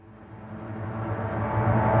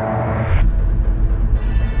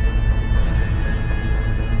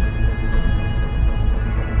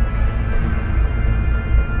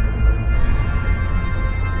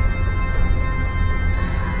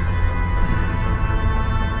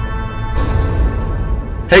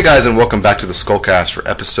Hey guys, and welcome back to the Skullcast for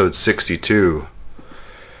episode 62.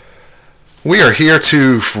 We are here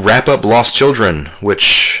to wrap up Lost Children,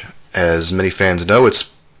 which, as many fans know,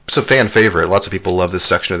 it's a fan favorite. Lots of people love this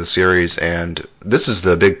section of the series, and this is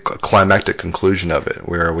the big climactic conclusion of it,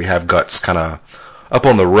 where we have Guts kind of up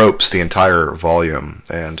on the ropes the entire volume.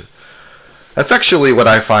 And that's actually what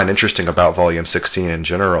I find interesting about Volume 16 in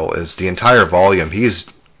general, is the entire volume,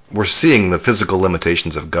 we're seeing the physical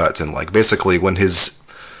limitations of Guts, and like basically when he's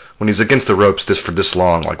against the ropes for this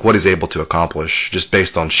long, like what he's able to accomplish just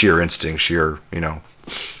based on sheer instinct, sheer,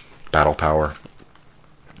 battle power.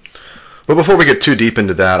 But before we get too deep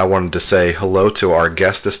into that, I wanted to say hello to our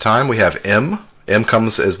guest this time. We have M. M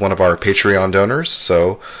comes as one of our Patreon donors,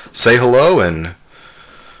 so say hello and...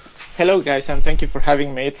 Hello guys, and thank you for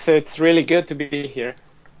having me. It's really good to be here.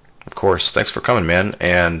 Of course, thanks for coming, man.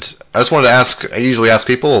 And I just wanted to ask, I usually ask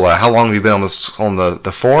people, how long have you been on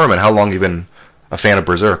the forum, and how long have you been a fan of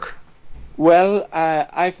Berserk? Well,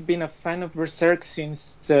 I've been a fan of Berserk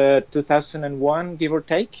since 2001, give or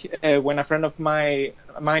take, when a friend of mine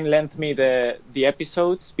lent me the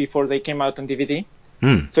episodes before they came out on DVD.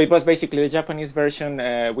 So it was basically the Japanese version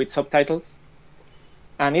with subtitles.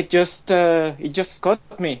 And it just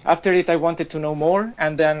caught me. After it, I wanted to know more,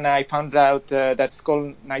 and then I found out that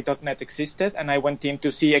SkullKnight.net existed, and I went in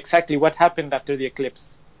to see exactly what happened after the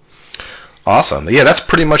eclipse. Awesome. Yeah, that's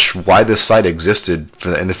pretty much why this site existed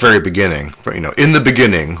in the very beginning. In the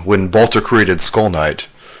beginning, when Bolter created Skull Knight,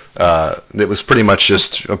 it was pretty much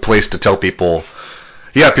just a place to tell people,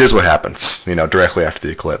 yeah, here's what happens, directly after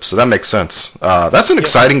the eclipse. So that makes sense. That's an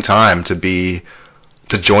exciting time to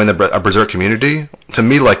join a Berserk community. To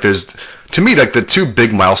me, the two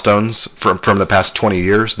big milestones from the past 20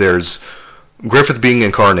 years, there's Griffith being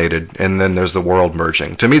incarnated, and then there's the world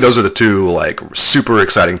merging. To me, those are the two super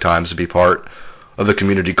exciting times to be part of the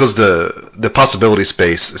community, because the possibility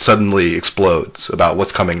space suddenly explodes about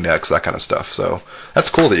what's coming next, that kind of stuff. So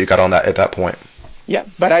that's cool that you got on that at that point. Yeah,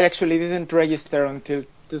 but I actually didn't register until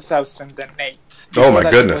 2008. Oh my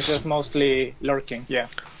goodness! It was just mostly lurking. Yeah.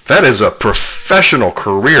 That is a professional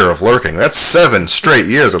career of lurking. That's 7 straight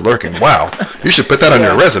years of lurking. Wow, you should put that on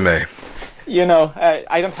your resume.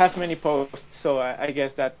 I don't have many posts, so I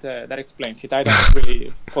guess that explains it. I don't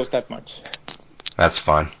really post that much. That's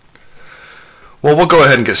fine. Well, we'll go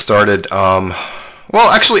ahead and get started.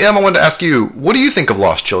 Actually, Em, I wanted to ask you, what do you think of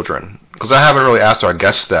Lost Children? Because I haven't really asked our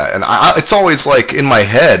guests that, and it's always in my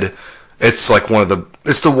head, it's one of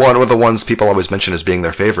the ones people always mention as being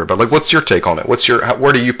their favorite. But what's your take on it?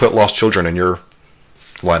 Where do you put Lost Children in your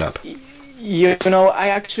lineup? I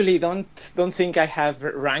actually don't think I have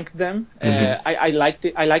ranked them. I liked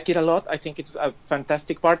it. I like it a lot. I think it's a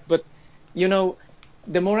fantastic part. But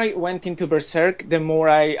the more I went into Berserk, the more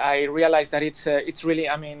I realized that it's really.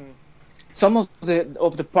 I mean, some of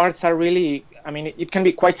the parts are really. I mean, it can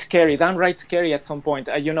be quite scary, downright scary at some point.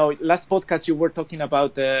 Last podcast you were talking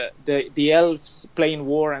about the elves playing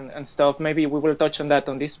war and stuff. Maybe we will touch on that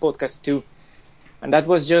on this podcast too. And that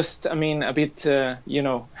was just, a bit,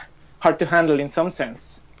 hard to handle in some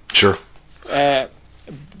sense. Sure. But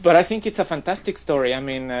I think it's a fantastic story.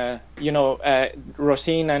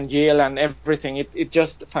 Rochine and Jill and everything, it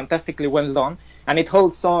just fantastically well done. And it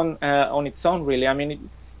holds on its own, really.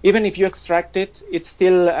 Even if you extract it, it's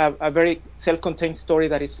still a very self-contained story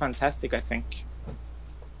that is fantastic, I think.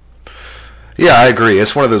 Yeah, I agree.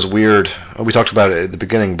 It's one of those weird. We talked about it at the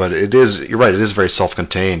beginning, but it is. You're right. It is very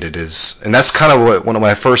self-contained. It is, and that's kind of when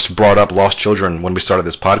I first brought up Lost Children when we started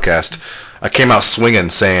this podcast. I came out swinging,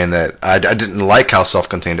 saying that I didn't like how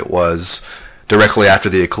self-contained it was directly after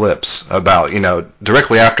the eclipse.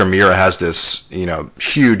 Directly after Mira has this,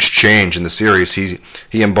 huge change in the series, he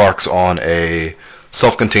embarks on a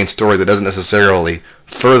self-contained story that doesn't necessarily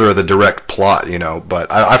further the direct plot,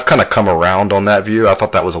 But I've kind of come around on that view. I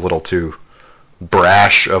thought that was a little too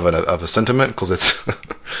brash of a sentiment, because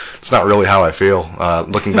it's not really how I feel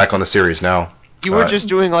looking back on the series now. You were just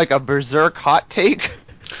doing a Berserk hot take?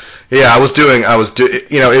 Yeah, I was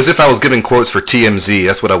as if I was giving quotes for TMZ.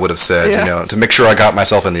 That's what I would have said, to make sure I got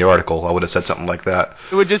myself in the article. I would have said something like that.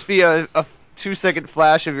 It would just be a 2-second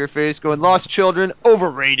flash of your face going, "Lost Children,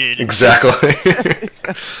 overrated." Exactly.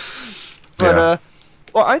 But,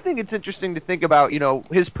 well, I think it's interesting to think about,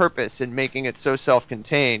 his purpose in making it so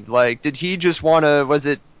self-contained. Did he just want to, was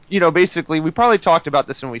it, basically, we probably talked about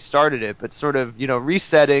this when we started it, but sort of,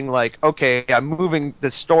 resetting, okay, I'm moving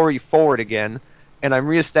the story forward again, and I'm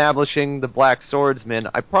reestablishing the Black Swordsman.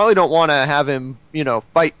 I probably don't want to have him,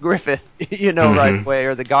 fight Griffith, right away,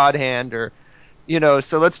 or the God Hand, or,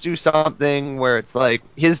 so let's do something where it's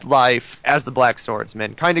his life as the Black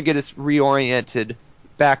Swordsman, kind of get us reoriented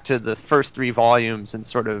back to the first 3 volumes and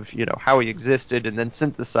sort of, how he existed, and then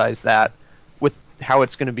synthesize that with how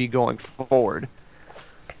it's going to be going forward.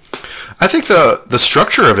 I think the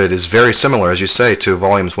structure of it is very similar, as you say, to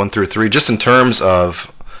volumes 1 through 3, just in terms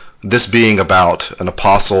of this being about an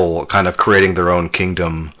apostle kind of creating their own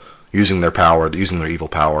kingdom, using their power, using their evil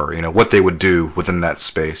power, what they would do within that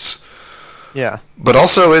space. Yeah. But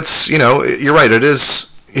also, it's, you're right, it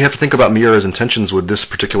is, you have to think about Miura's intentions with this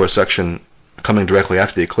particular section coming directly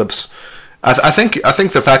after the eclipse. I think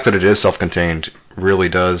the fact that it is self-contained really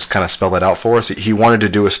does kind of spell that out for us. He wanted to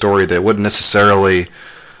do a story that wouldn't necessarily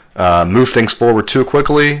move things forward too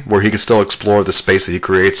quickly, where he could still explore the space that he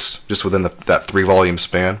creates just within that 3-volume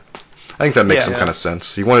span. I think that makes some kind of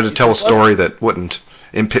sense. He wanted to tell a story that wouldn't...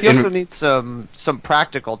 He also needs some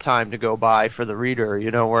practical time to go by for the reader,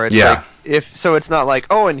 where it's like, it's not like,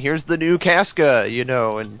 oh, and here's the new Casca,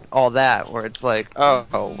 and all that, where it's like, oh,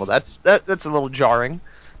 well, that's a little jarring.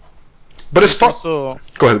 But it's also...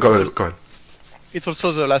 Go ahead. It's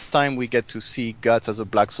also the last time we get to see Guts as a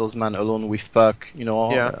Black Swordsman alone with Puck,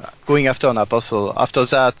 going after an apostle. After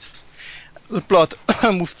that, the plot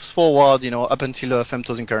moves forward, up until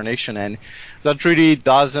Femto's incarnation, and that really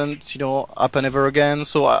doesn't, happen ever again.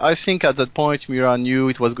 So I think at that point, Miura knew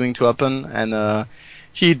it was going to happen, and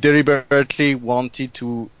he deliberately wanted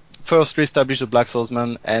to first reestablish the Black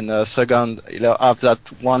Swordsman, and second, have that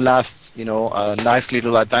one last, nice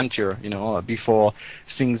little adventure, before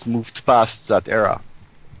things moved past that era.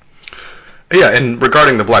 Yeah, and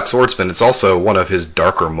regarding the Black Swordsman, it's also one of his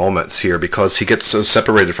darker moments here because he gets so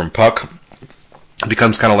separated from Puck,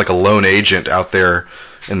 becomes kind of like a lone agent out there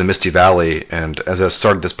in the Misty Valley, and as I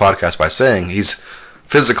started this podcast by saying, he's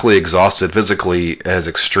physically exhausted, physically has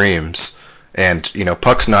extremes, and,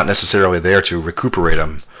 Puck's not necessarily there to recuperate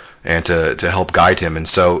him and to help guide him, and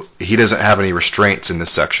so he doesn't have any restraints in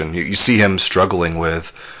this section. You see him struggling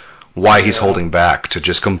with why he's holding back to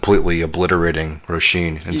just completely obliterating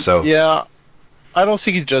Rochine, and so... Yeah, I don't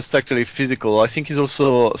think it's just actually physical. I think he's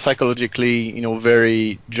also psychologically,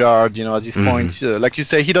 very jarred, at this point. Like you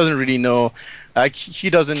say, he doesn't really know. Like, he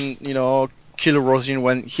doesn't, kill Rochine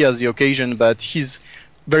when he has the occasion, but he's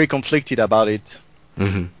very conflicted about it.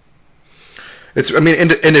 Mm-hmm. It's,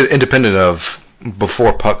 independent of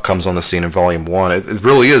before Puck comes on the scene in Volume 1, it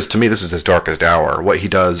really is, to me, this is his darkest hour. What he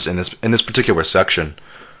does in this particular section,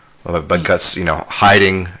 but Guts,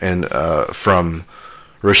 hiding from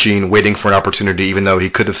Rochine, waiting for an opportunity, even though he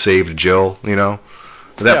could have saved Jill,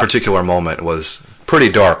 That particular moment was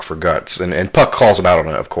pretty dark for Guts, and Puck calls him out on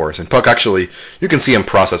it, of course. And Puck actually, you can see him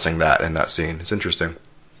processing that in that scene. It's interesting.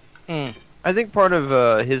 I think part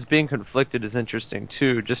of his being conflicted is interesting,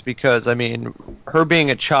 too, just because, her being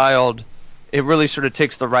a child, it really sort of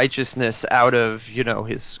takes the righteousness out of,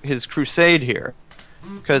 his crusade here.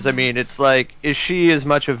 Because, it's like, is she as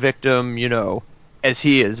much a victim, as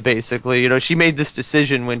he is, basically? She made this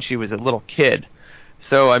decision when she was a little kid.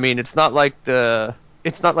 So, it's not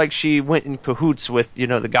like she went in cahoots with,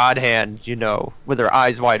 the God Hand, with her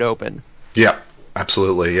eyes wide open. Yeah,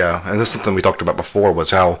 absolutely, yeah. And this is something we talked about before, was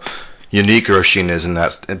how unique Rochine is in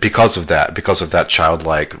that, because of that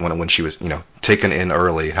childlike, when she was, taken in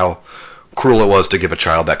early, how cruel it was to give a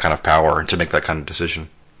child that kind of power and to make that kind of decision.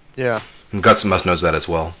 Yeah. And Guts must knows that as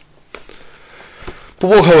well. But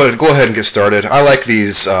we'll go ahead and get started. I like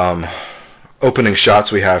these opening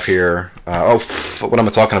shots we have here. What am I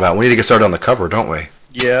talking about? We need to get started on the cover, don't we?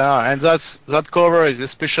 Yeah, and that cover is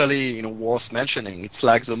especially worth mentioning. It's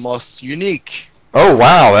like the most unique. Oh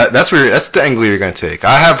wow, that's the angle you're going to take.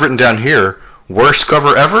 I have written down here, worst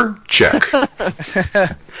cover ever? Check.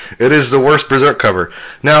 It is the worst Berserk cover.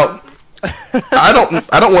 Now, I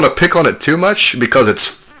don't want to pick on it too much because it's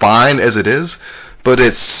fine as it is, but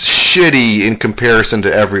it's shitty in comparison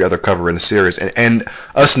to every other cover in the series, and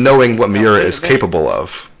us knowing what Miura is capable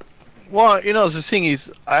of. Well, the thing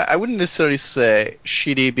is, I wouldn't necessarily say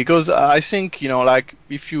shitty, because I think, like,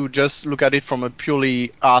 if you just look at it from a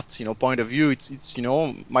purely art, point of view, it's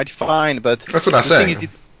mighty fine, but that's what I'm saying. Thing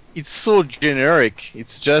is, it's so generic.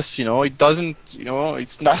 It's just, it doesn't,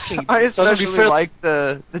 it's nothing. I especially like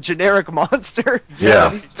the generic monster.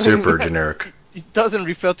 Yeah, super generic. It doesn't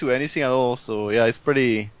refer to anything at all, so yeah, it's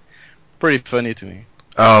pretty funny to me.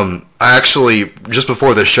 I actually, just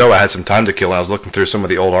before this show, I had some time to kill, and I was looking through some of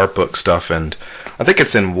the old art book stuff, and I think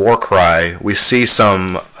it's in Warcry, we see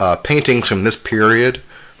some paintings from this period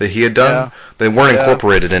that he had done. Yeah. They weren't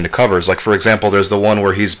incorporated into covers. Like, for example, there's the one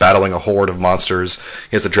where he's battling a horde of monsters.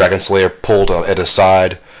 He has the Dragon Slayer pulled at his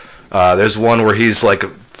side. There's one where he's, like,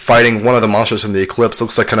 fighting one of the monsters from the Eclipse.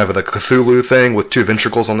 Looks like kind of the Cthulhu thing with 2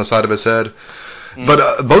 ventricles on the side of his head.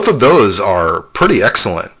 But both of those are pretty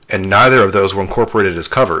excellent, and neither of those were incorporated as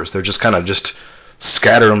covers. They're just kind of just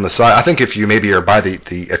scattered on the side. I think if you maybe are by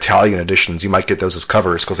the Italian editions, you might get those as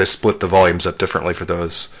covers because they split the volumes up differently for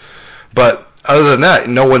those. But other than that,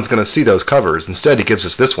 no one's going to see those covers. Instead, he gives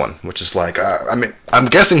us this one, which is like, I mean, I'm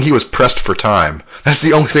guessing he was pressed for time. That's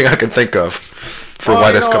the only thing I can think of for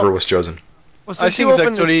why this cover was chosen. Well, since you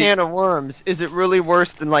opened this can of worms, is it really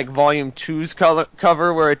worse than like Volume 2's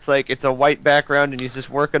cover, where it's like it's a white background and he's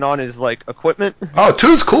just working on his like equipment? Oh,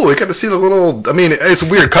 2's cool. We got to see the little. I mean, it's a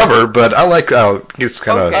weird cover, but I like how it's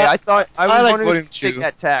kind of. Okay, I was wondering if you take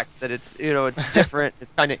that tack that it's it's different,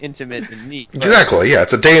 it's kind of intimate and neat. But... Exactly. Yeah,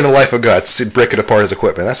 it's a day in the life of Guts. He'd break it apart as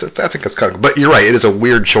equipment. I think that's kind of. But you're right. It is a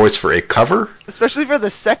weird choice for a cover, especially for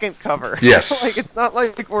the second cover. Yes. Like it's not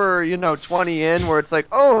like we're 20 in where it's like,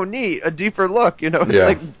 oh neat, a deeper look. It's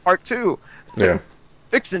like part 2. Yeah.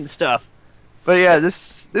 Fixing stuff. But yeah,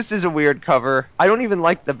 this is a weird cover. I don't even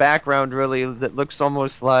like the background really. That looks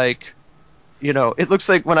almost like, it looks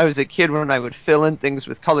like when I was a kid when I would fill in things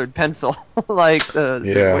with colored pencil, like the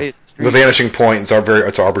way the vanishing points are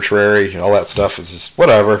it's arbitrary. All that stuff is just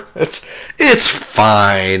whatever. It's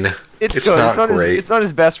fine. It's not great. It's not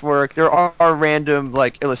his best work. There are random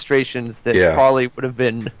like illustrations that probably would have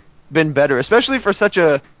been better, especially for such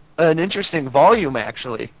an interesting volume.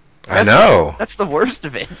 Actually, I know that's the worst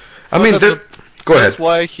of it. I mean, go ahead. That's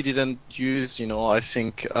why he didn't use, I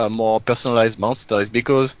think, more personalized monsters,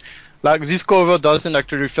 because like this cover doesn't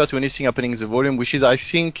actually refer to anything happening in the volume, which is, I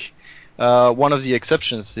think, one of the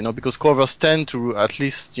exceptions. Because covers tend to at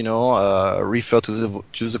least, refer to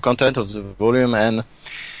the content of the volume. And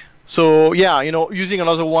so, yeah, using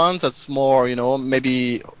another one that's more,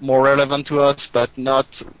 maybe more relevant to us, but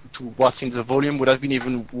not to what's in the volume would have been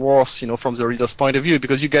even worse, from the reader's point of view,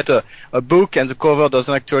 because you get a book and the cover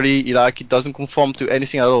doesn't actually, it doesn't conform to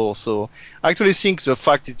anything at all. So I actually think the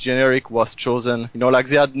fact it's generic was chosen. Like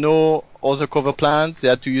they had no other cover plans. They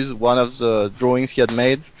had to use one of the drawings he had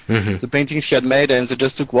made, the paintings he had made, and they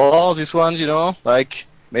just took, well, this one, like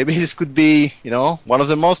maybe this could be, one of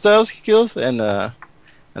the monsters he kills, and that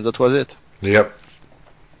was it. Yep.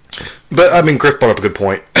 But, I mean, Griff brought up a good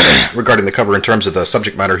point regarding the cover in terms of the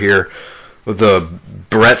subject matter here, the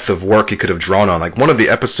breadth of work he could have drawn on. Like, one of the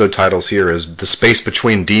episode titles here is The Space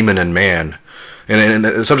Between Demon and Man. And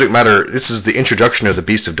the subject matter, this is the introduction of the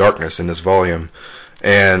Beast of Darkness in this volume.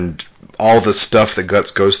 And all the stuff that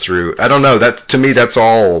Guts goes through. I don't know, to me, that's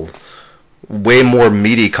all way more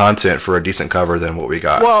meaty content for a decent cover than what we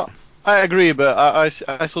got. Well, I agree, but I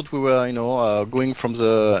thought we were, going from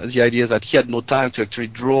the idea that he had no time to actually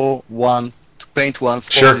paint one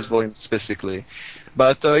for this volume specifically.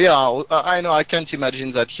 But I know I can't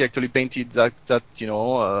imagine that he actually painted that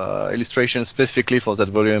illustration specifically for that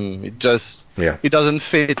volume. It just it doesn't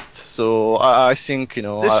fit. So I think this I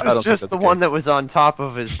was don't think just that's the one that was on top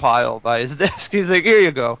of his pile by his desk. He's like, here you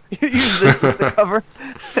go, use this as the cover.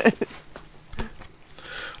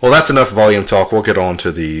 Well, that's enough volume talk. We'll get on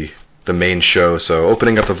to the main show. So,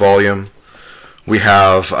 opening up the volume, we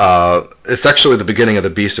have it's actually the beginning of the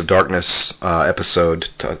Beast of Darkness episode,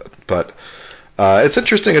 but it's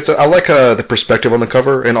interesting. I like the perspective on the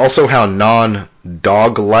cover, and also how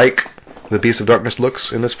non-dog-like the Beast of Darkness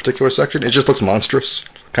looks in this particular section. It just looks monstrous,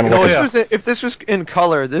 kind of if this was in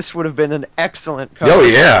color, this would have been an excellent cover. Oh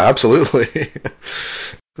yeah, absolutely.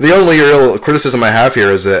 The only real criticism I have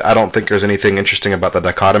here is that I don't think there's anything interesting about the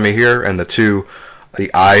dichotomy here, and the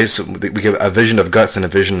eyes. We get a vision of Guts and a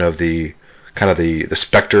vision of the kind of the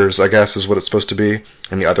specters, I guess, is what it's supposed to be,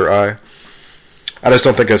 and the other eye. I just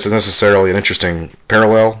don't think it's necessarily an interesting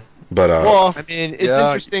parallel. But I mean, it's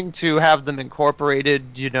interesting to have them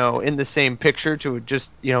incorporated, in the same picture to just,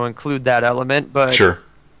 include that element. But sure.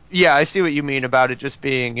 Yeah, I see what you mean about it just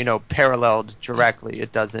being, paralleled directly.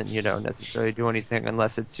 It doesn't, necessarily do anything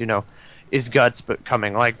unless it's, is Guts but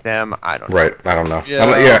coming like them. I don't know. Right, I don't know.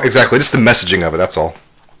 Yeah, exactly. Just the messaging of it, that's all.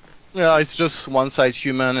 Yeah, it's just one side's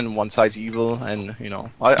human and one side's evil, and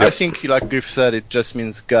I think, like Griff said, it just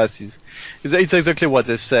means Gus it's exactly what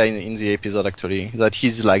they say in the episode, actually, that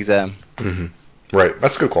he's like them. Mm-hmm. Right,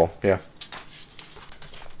 that's a good call. Yeah.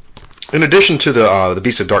 In addition to the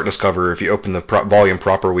Beast of Darkness cover, if you open the volume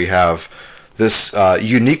proper, we have this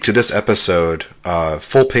unique to this episode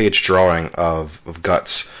full page drawing of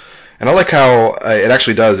Guts. And I like how it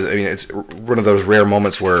actually does. I mean, it's one of those rare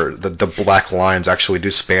moments where the black lines actually do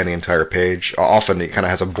span the entire page. Often it kind of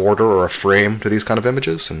has a border or a frame to these kind of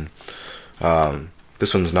images, and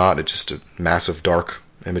this one's not. It's just a massive dark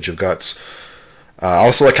image of Guts. I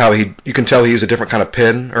also like how you can tell he used a different kind of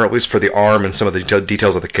pin, or at least for the arm and some of the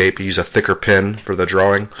details of the cape, he used a thicker pin for the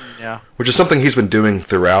drawing. Yeah. Which is something he's been doing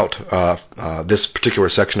throughout this particular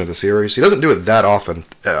section of the series. He doesn't do it that often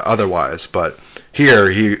otherwise, but here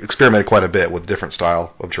he experimented quite a bit with a different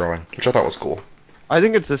style of drawing, which I thought was cool. I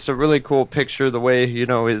think it's just a really cool picture, the way,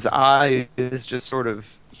 his eye is just sort of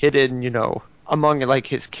hidden, among, like,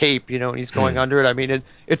 his cape, and he's going under it. I mean,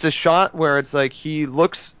 it's a shot where it's like he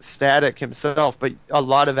looks static himself, but a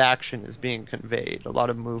lot of action is being conveyed, a lot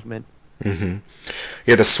of movement. Mm-hmm.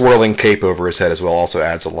 Yeah, the swirling cape over his head as well also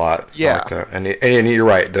adds a lot. Yeah. I like that. And you're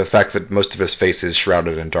right, the fact that most of his face is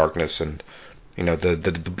shrouded in darkness and,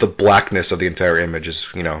 the blackness of the entire image is,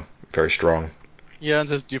 very strong. Yeah, and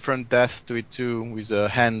there's different depth to it too, with a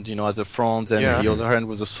hand, at the front, and the other hand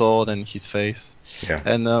with a sword and his face. Yeah.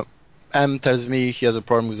 And M tells me he has a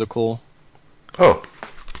problem with the call. Oh.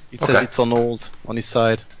 It says it's on hold on his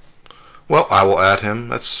side. Well, I will add him.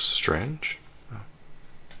 That's strange.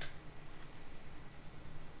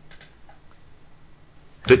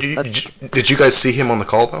 Did you guys see him on the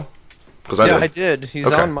call though? Because I did. He's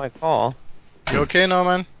on my call. You okay,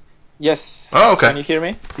 Norman? Yes. Oh, okay. Can you hear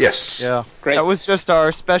me? Yes. Yeah. Great. That was just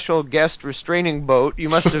our special guest restraining boat. You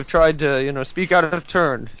must have tried to, speak out of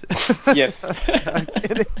turn. Yes. I'm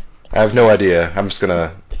kidding. I have no idea. I'm just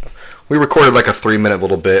gonna. We recorded like a 3-minute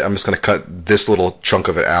little bit. I'm just gonna cut this little chunk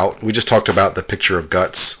of it out. We just talked about the picture of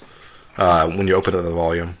guts when you open up the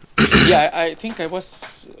volume. Yeah, I think I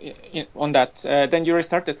was on that. Then you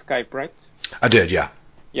restarted Skype, right? I did, yeah.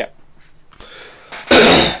 Yeah.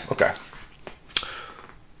 Okay.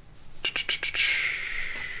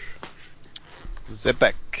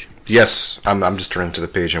 Zepek. Yes, I'm just turning to the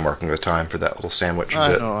page and marking the time for that little sandwich.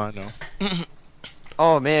 I know.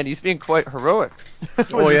 Oh man, he's being quite heroic.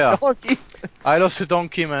 Oh yeah. Donkey. I love the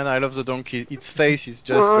donkey, man. I love the donkey. Its face is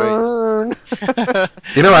just great.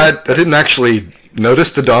 I didn't actually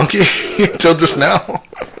notice the donkey until just now.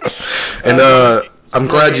 And I'm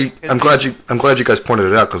glad you guys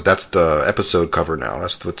pointed it out, because that's the episode cover now.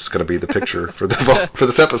 That's what's going to be the picture for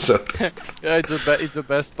this episode. Yeah, it's the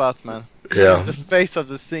best part, man. Yeah. It's the face of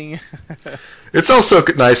the thing. It's also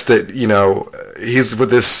nice that, he's with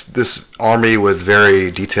this army with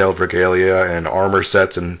very detailed regalia and armor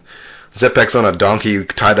sets, and Zepek's on a donkey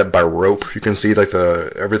tied up by rope. You can see like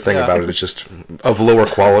everything about it is just of lower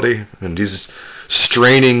quality, and he's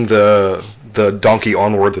straining the donkey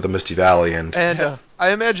onward through the Misty Valley, and I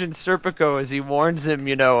imagine Serpico, as he warns him,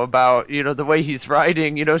 about, the way he's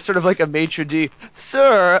riding, sort of like a maitre d'.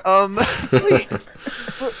 Sir, please,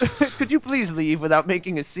 could you please leave without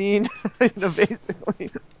making a scene? Basically.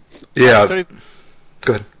 Yeah. Actually,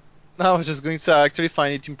 good. No, I was just going to say, I actually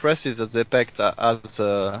find it impressive that Zepek has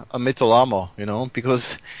a metal armor,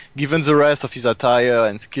 because given the rest of his attire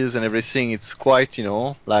and skills and everything, it's quite,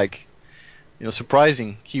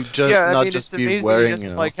 surprising. He would not just be wearing, he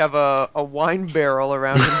doesn't, have a wine barrel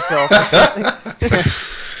around himself or something.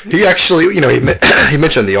 He actually, he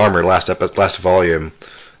mentioned the armor last volume.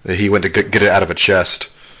 That he went to get it out of a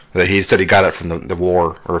chest. That he said he got it from the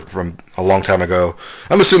war, or from a long time ago.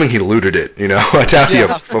 I'm assuming he looted it. I doubt he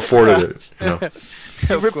afforded it.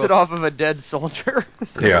 He ripped it off of a dead soldier.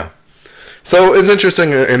 Yeah. So it's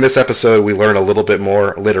interesting, in this episode we learn a little bit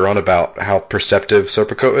more later on about how perceptive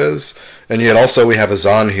Serpico is, and yet also we have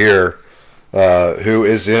Azan here, who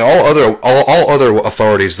is in all other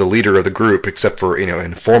authorities the leader of the group, except for,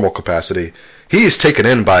 in formal capacity. He is taken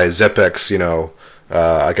in by Zepek's,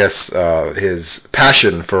 his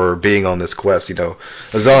passion for being on this quest.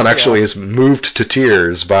 Azan actually is moved to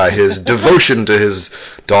tears by his devotion to his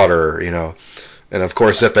daughter, And of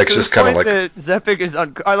course, Zepek's just kind of like. Zepek is.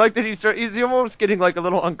 I like that he's almost getting like a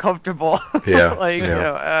little uncomfortable.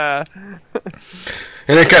 Yeah.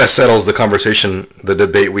 And it kind of settles the conversation, the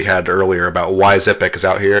debate we had earlier about why Zepek is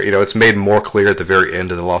out here. It's made more clear at the very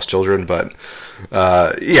end of The Lost Children, but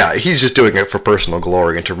he's just doing it for personal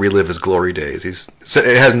glory and to relive his glory days.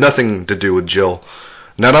 It has nothing to do with Jill.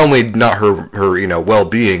 Not only not her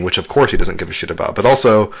well-being, which of course he doesn't give a shit about, but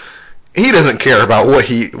also he doesn't care about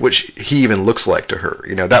which he even looks like to her.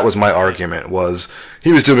 That was my argument, was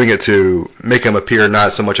he was doing it to make him appear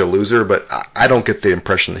not so much a loser, but I don't get the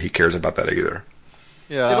impression that he cares about that either.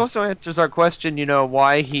 Yeah. It also answers our question,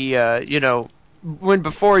 why he, when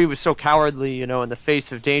before he was so cowardly, in the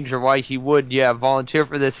face of danger, why he would, volunteer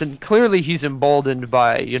for this. And clearly he's emboldened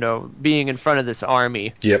by, being in front of this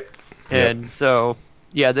army. Yep. And so,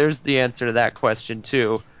 there's the answer to that question,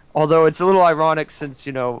 too. Although it's a little ironic since,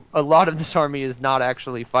 a lot of this army is not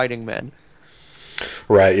actually fighting men.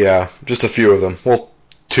 Right, yeah. Just a few of them. Well,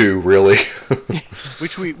 2, really.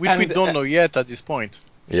 which we don't know yet at this point.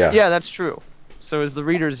 Yeah. Yeah, that's true. So as the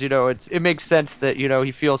readers, it makes sense that,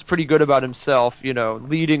 he feels pretty good about himself,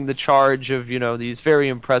 leading the charge of, these very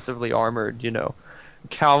impressively armored,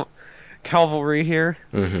 cavalry here.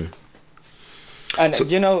 Mm-hmm. And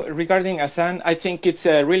regarding Asan, I think it's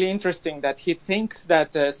really interesting that he thinks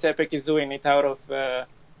that Sepek is doing it out of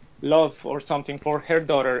love or something for her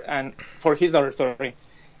daughter and for his daughter, sorry.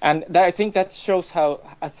 And I think that shows how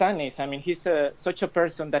Asan is. I mean, he's such a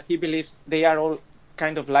person that he believes they are all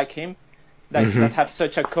kind of like him, that have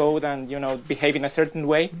such a code and behave in a certain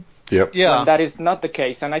way. Yep. Yeah. When that is not the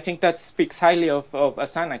case, and I think that speaks highly of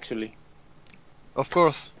Asan actually. Of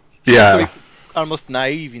course. Yeah. So almost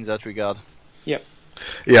naive in that regard. Yep.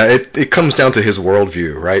 Yeah, it comes down to his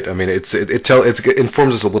worldview, right? I mean, it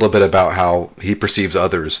informs us a little bit about how he perceives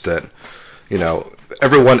others. That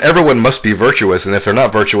everyone must be virtuous, and if they're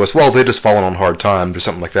not virtuous, well, they just fallen on hard times or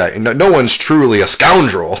something like that. No one's truly a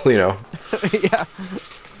scoundrel, Yeah.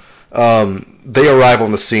 They arrive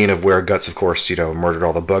on the scene of where Guts, of course, murdered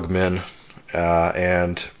all the Bugmen,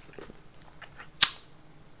 and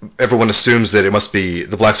everyone assumes that it must be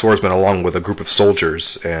the Black Swordsman along with a group of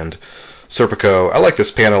soldiers. And Serpico, I like this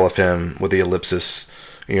panel of him with the ellipsis.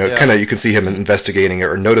 Kind of you can see him investigating it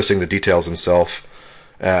or noticing the details himself.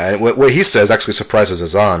 And what he says actually surprises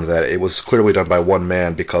Azan, that it was clearly done by one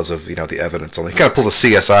man because of the evidence. He kind of pulls a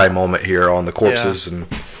CSI moment here on the corpses and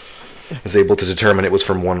is able to determine it was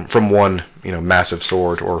from one massive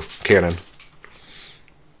sword or cannon.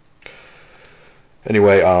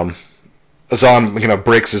 Anyway, Azan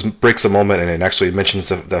breaks a moment and actually mentions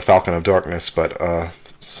the Falcon of Darkness, but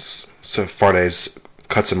so Farnese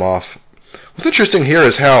cuts him off. What's interesting here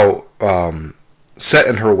is how set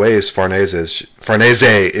in her ways Farnese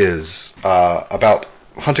is about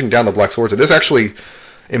hunting down the Black Swords. And this actually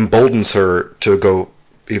emboldens her to go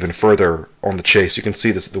even further on the chase. You can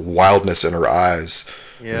see the wildness in her eyes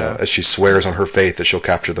as she swears on her faith that she'll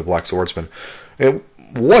capture the Black Swordsman. And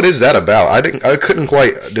what is that about? I couldn't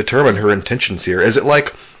quite determine her intentions here. Is it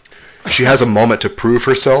like she has a moment to prove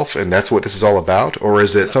herself and that's what this is all about, or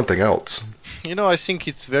is it something else? I think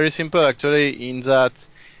it's very simple actually, in that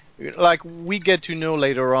like we get to know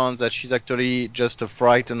later on that she's actually just a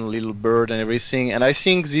frightened little bird and everything, and I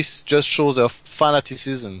think this just shows her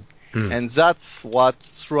fanaticism. And that's what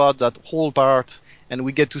throughout that whole part, and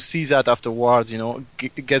we get to see that afterwards,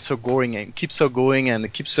 gets her going and keeps her going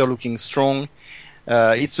and keeps her looking strong.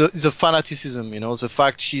 It's a fanaticism, the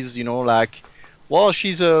fact she's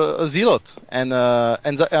she's a zealot, and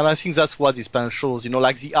I think that's what this panel shows,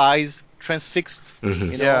 like the eyes transfixed.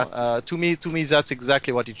 To me that's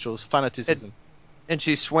exactly what it shows, fanaticism. And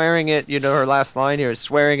she's swearing it, her last line here is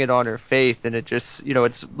swearing it on her faith, and it just,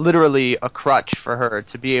 it's literally a crutch for her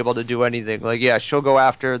to be able to do anything. Like, yeah, she'll go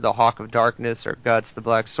after the Hawk of Darkness or Guts, the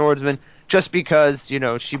Black Swordsman, just because,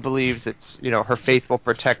 she believes it's, her faithful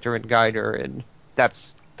protector and guider, and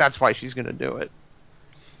that's why she's going to do it.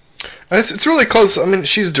 It's really because,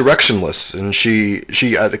 she's directionless, and she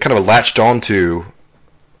kind of latched onto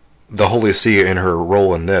the Holy See in her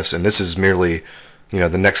role in this, and this is merely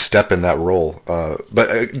the next step in that role.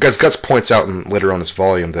 But Guts points out later on this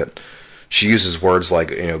volume that she uses words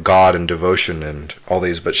like God and devotion and all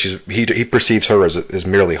these, but he perceives her as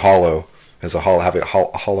merely hollow, as having a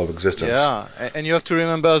hollow existence. Yeah, and you have to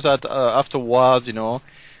remember that afterwards,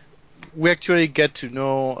 we actually get to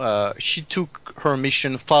know she took her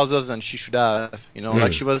mission farther than she should have.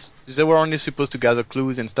 Like they were only supposed to gather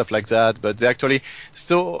clues and stuff like that, but they actually.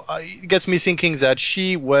 So it gets me thinking that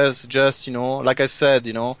she was just, like I said,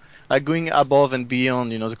 like going above and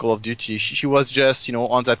beyond, the Call of Duty. She was just,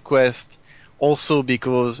 on that quest. Also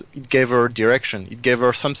because it gave her direction, it gave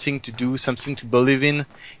her something to do, something to believe in,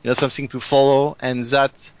 something to follow, and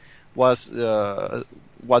that was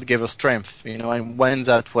what gave her strength, and when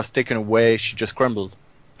that was taken away, she just crumbled.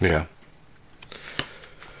 Yeah.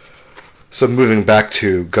 So moving back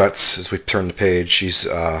to Guts, as we turn the page, she's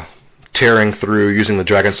tearing through, using the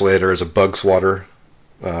Dragon Slayer as a bug swatter,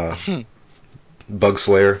 bug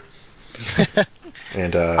slayer.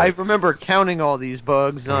 And I remember counting all these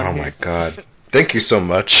bugs on oh here. my god. Thank you so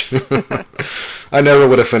much. I never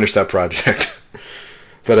would have finished that project.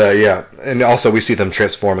 But yeah, and also we see them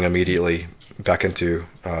transforming immediately back into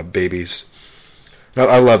babies.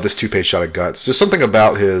 I love this 2-page shot of Guts. There's something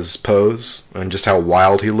about his pose and just how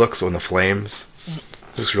wild he looks on the flames.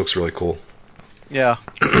 This looks really cool. Yeah.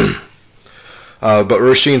 But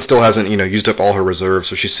Rochine still hasn't, used up all her reserves,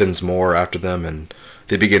 so she sends more after them, and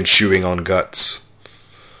they begin chewing on Guts.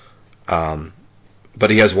 But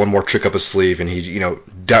he has one more trick up his sleeve, and he,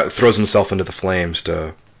 throws himself into the flames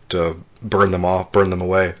to burn them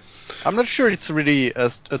away. I'm not sure it's really a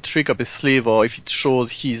trick up his sleeve or if it shows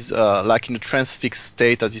he's like in a transfixed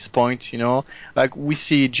state at this point, you know? Like we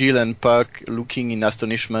see Jill and Puck looking in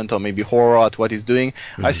astonishment or maybe horror at what he's doing.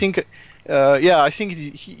 I think, I think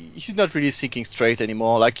he's not really thinking straight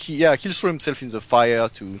anymore. Like, he'll throw himself in the fire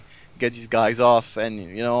to get these guys off and,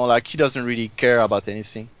 you know, like he doesn't really care about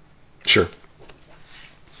anything. Sure.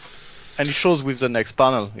 And it shows with the next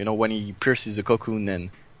panel, you know, when he pierces the cocoon and,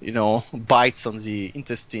 you know, bites on the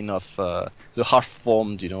intestine of the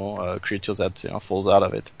half-formed, you know, creature that, you know, falls out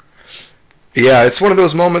of it. Yeah, it's one of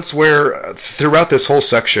those moments where throughout this whole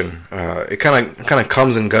section, it kind of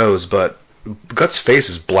comes and goes, but Guts' face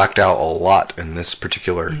is blacked out a lot in this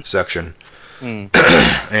particular section.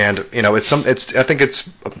 And you know, I think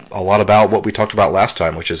it's a lot about what we talked about last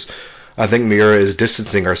time, which is I think Miura is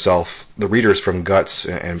distancing the readers from Guts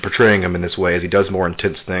and portraying him in this way as he does more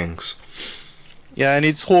intense things. Yeah, and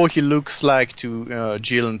it's how he looks like to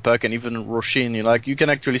Jill and Puck and even Rochine. You know, like you can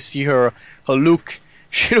actually see her look.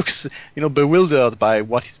 She looks, you know, bewildered by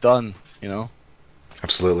what he's done. You know.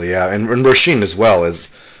 Absolutely, yeah, and Rochine as well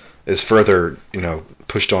is further, you know,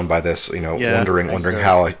 pushed on by this. You know, wondering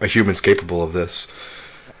how a human's capable of this.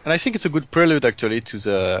 And I think it's a good prelude actually to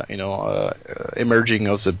the, you know, emerging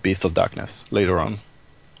of the Beast of Darkness later on.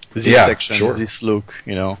 This section, sure. this look,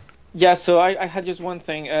 you know. Yeah, so I had just one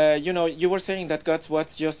thing. You know, you were saying that Guts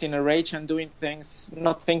was just in a rage and doing things,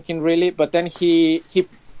 not thinking really, but then he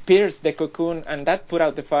pierced the cocoon and that put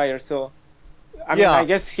out the fire. So, I mean, I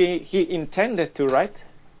guess he intended to, right?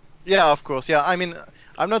 Yeah, of course. Yeah, I mean,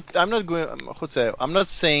 I'm not going. I'm not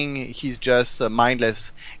saying he's just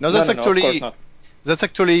mindless. No, that's no, of course not. That's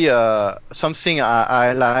actually something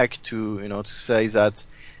I like to, you know, to say that,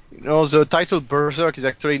 you know, the title Berserk is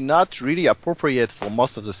actually not really appropriate for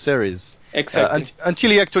most of the series. Exactly.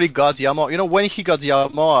 Until he actually got the armor. You know, when he got the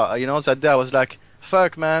armor, you know, that day I was like,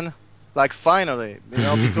 fuck, man. Like, finally. You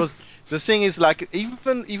know, because the thing is, like,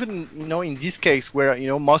 even, you know, in this case where, you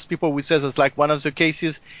know, most people would say that's like one of the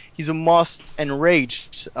cases he's the most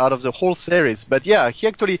enraged out of the whole series. But yeah,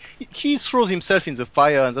 he throws himself in the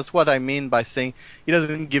fire, and that's what I mean by saying he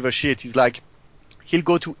doesn't give a shit. He's like, he'll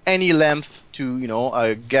go to any length to, you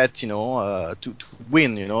know, get, you know, to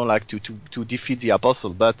win, you know, like to defeat the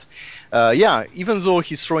apostle. But yeah, even though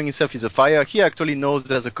he's throwing himself in the fire, he actually knows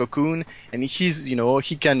there's a cocoon, and he's, you know,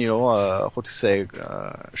 he can, you know,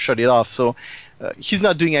 shut it off. So he's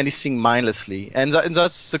not doing anything mindlessly, and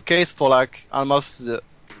that's the case for like almost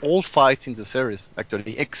all fights in the series,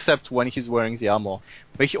 actually, except when he's wearing the armor.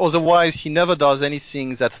 But otherwise, he never does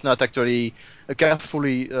anything that's not actually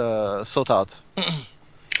carefully thought out.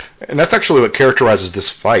 And that's actually what characterizes this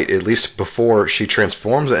fight, at least before she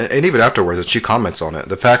transforms, and even afterwards, that she comments on it.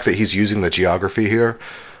 The fact that he's using the geography here,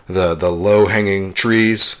 the low-hanging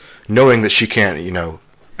trees, knowing that she can't, you know,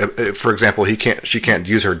 for example, she can't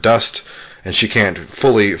use her dust, and she can't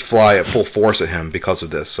fully fly at full force at him because of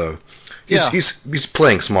this. So he's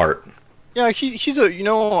playing smart. Yeah, he's a, you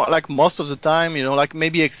know, like most of the time, you know, like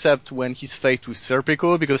maybe except when he's faced with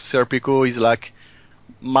Serpico, because Serpico is like,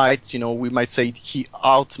 you know, we might say he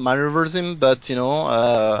outmaneuvers him, but, you know,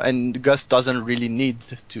 and Gus doesn't really need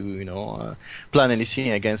to, you know, plan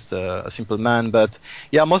anything against a simple man. But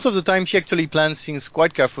yeah, most of the time he actually plans things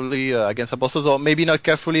quite carefully against apostles, or maybe not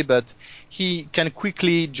carefully, but he can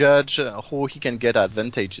quickly judge how he can get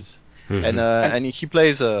advantages, and he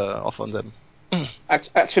plays off on them.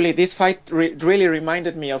 Actually, this fight really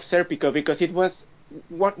reminded me of Serpico, because it was,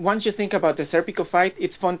 once you think about the Serpico fight,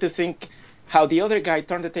 it's fun to think how the other guy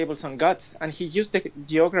turned the tables on Guts, and he used the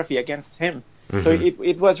geography against him. So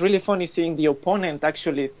it was really funny seeing the opponent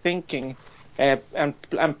actually thinking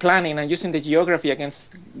and planning and using the geography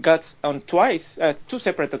against Guts on two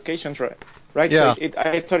separate occasions, right? Yeah. So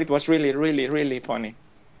I thought it was really, really, really funny.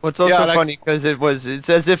 Well, it's also funny because it's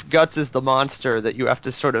as if Guts is the monster that you have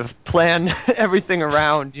to sort of plan everything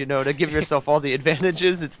around, you know, to give yourself all the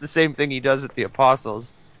advantages. It's the same thing he does with the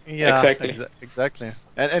apostles. Yeah, exactly.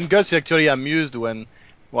 And Guts is actually amused when,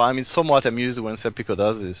 well, I mean, somewhat amused when Serpico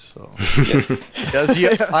does this. So yes, because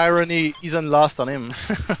the irony isn't lost on him.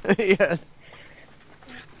 Yes.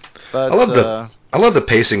 But I love the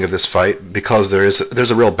pacing of this fight, because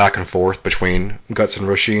there's a real back and forth between Guts and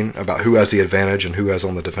Rochine about who has the advantage and who has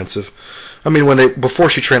on the defensive. I mean, before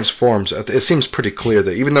she transforms, it seems pretty clear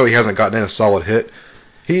that even though he hasn't gotten in a solid hit,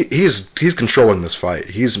 he's controlling this fight.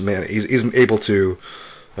 He's able to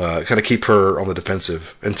kind of keep her on the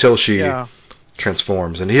defensive until she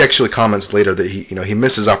transforms. And he actually comments later that he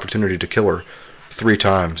missed his opportunity to kill her 3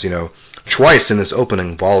 times. You know, twice in this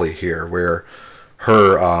opening volley here, where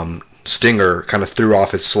her stinger kind of threw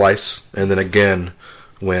off his slice, and then again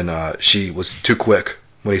when she was too quick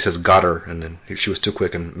when he says "got her," and then she was too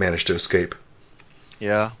quick and managed to escape.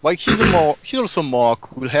 Yeah, like he's also more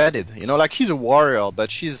cool-headed. Like he's a warrior, but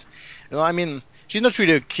she's, I mean, she's not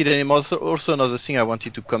really a kid anymore. Also, another thing I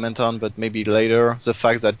wanted to comment on, but maybe later, the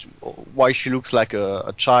fact that why she looks like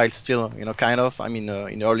a child still, kind of. I mean,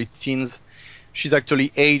 in early teens, she's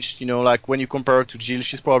actually aged. Like when you compare her to Jill,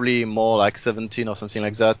 she's probably more like 17 or something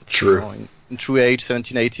like that. True. In true age,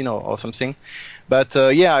 17, 18 or something. But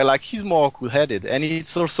yeah, like he's more cool-headed, and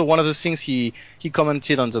it's also one of the things he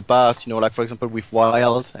commented on the past. Like for example with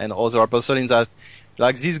Wild and other apostles, that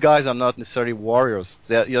like these guys are not necessarily warriors.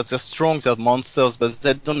 They're strong, they're monsters, but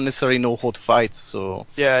they don't necessarily know how to fight. So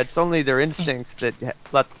yeah, it's only their instincts that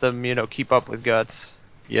let them keep up with Guts.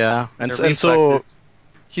 Yeah, and so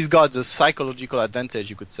he's got the psychological advantage,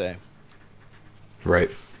 you could say.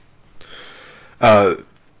 Right.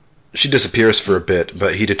 She disappears for a bit,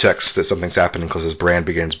 but he detects that something's happening because his brand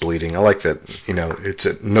begins bleeding. I like that,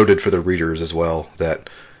 it's noted for the readers as well that,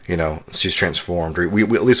 she's transformed. At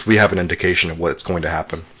least we have an indication of what's going to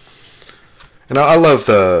happen. And I love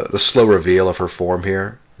the slow reveal of her form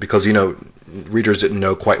here, because, readers didn't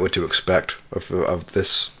know quite what to expect of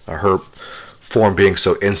this, her form being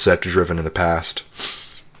so insect-driven in the past.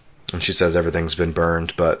 And she says everything's been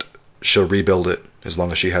burned, but she'll rebuild it as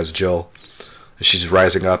long as she has Jill. She's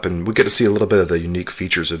rising up, and we get to see a little bit of the unique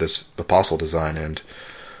features of this apostle design. And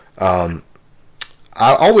I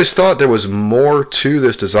always thought there was more to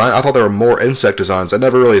this design. I thought there were more insect designs. I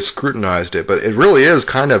never really scrutinized it, but it really is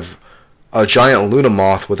kind of a giant Luna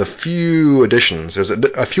moth with a few additions. There's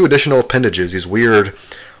a few additional appendages, these weird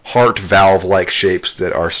heart valve-like shapes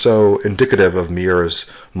that are so indicative of Miura's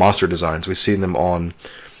monster designs. We've seen them on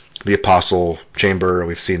the Apostle Chamber.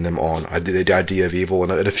 We've seen them on the Idea of Evil,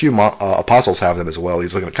 and a few apostles have them as well.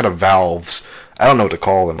 These like kind of valves. I don't know what to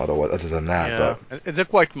call them other than that. Yeah. But they're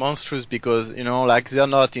quite monstrous because like they're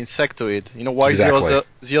not insectoid. Why exactly.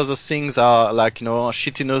 the other things are like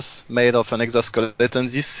chitinous made of an exoskeleton.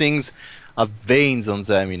 These things have veins on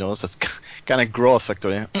them. So it's kind of gross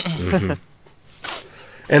actually. Mm-hmm.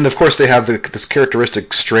 And of course they have this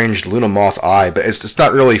characteristic strange Luna moth eye, but it's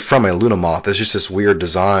not really from a Luna moth. It's just this weird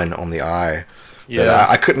design on the eye. Yeah.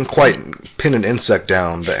 I couldn't quite pin an insect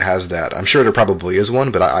down that has that. I'm sure there probably is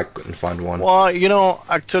one, but I couldn't find one. Well,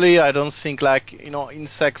 actually I don't think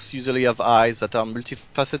insects usually have eyes that are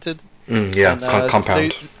multifaceted.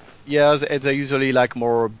 Compound. They're usually like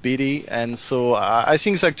more beady, and so I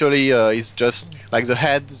think it's actually it's just like the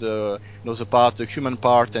head, the human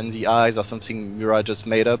part, and the eyes are something Miura just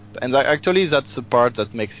made up, and actually that's the part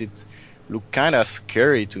that makes it look kind of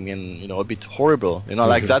scary to me and a bit horrible.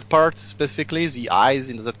 Like that part specifically, the eyes,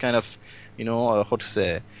 that kind of how to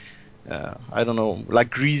say, I don't know,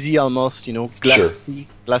 like greasy almost,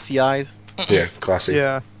 glassy eyes. Yeah, glassy.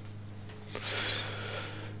 Yeah.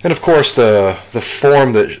 And of course, the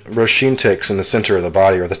form that Rochine takes in the center of the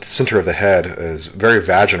body, or the center of the head, is very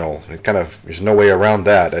vaginal. There's no way around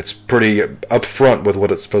that. It's pretty upfront with what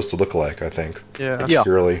it's supposed to look like, I think. Yeah.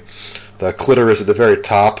 Purely. The clitoris at the very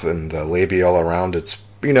top and the labia all around, it's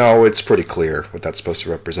pretty clear what that's supposed to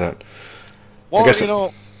represent. Well,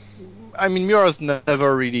 Miura's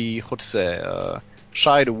never really,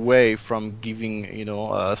 shied away from giving,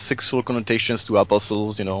 sexual connotations to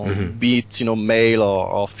apostles, be it, male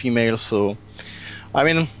or female. So,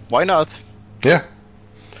 why not? Yeah.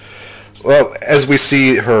 Well, as we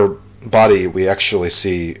see her body, we actually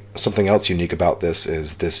see something else unique about this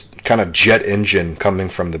is this kind of jet engine coming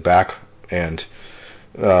from the back. And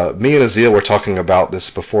me and Azil were talking about this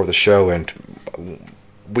before the show, and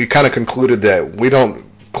we kind of concluded that we don't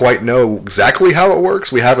quite know exactly how it works.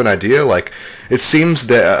 We have an idea. Like, it seems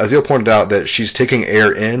that Azil pointed out that she's taking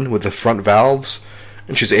air in with the front valves,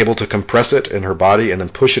 and she's able to compress it in her body and then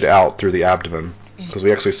push it out through the abdomen. Because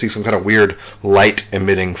we actually see some kind of weird light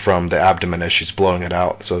emitting from the abdomen as she's blowing it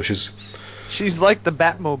out. So she's like the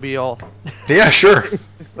Batmobile. Yeah, sure.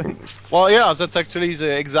 Well, yeah, that's actually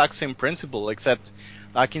the exact same principle, except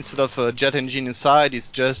like instead of a jet engine inside,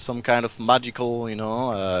 it's just some kind of magical,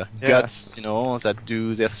 guts, that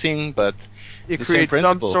do their thing, but it creates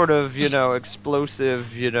some sort of, explosive,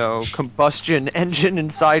 combustion engine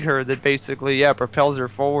inside her that basically, propels her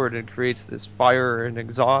forward and creates this fire and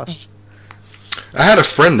exhaust. I had a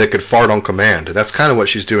friend that could fart on command. That's kind of what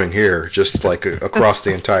she's doing here, just like across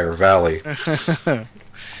the entire valley.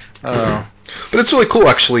 But it's really cool,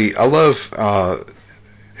 actually. I love.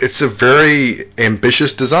 It's a very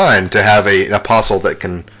ambitious design to have an apostle that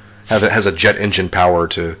has a jet engine power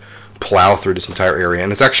to plow through this entire area,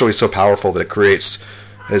 and it's actually so powerful that it creates,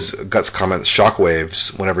 as Guts comments,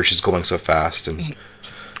 shockwaves whenever she's going so fast. And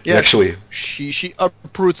Yeah, actually, she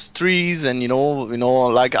uproots trees and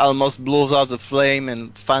like almost blows out the flame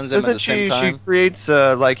and fans them at Doesn't the same she time. creates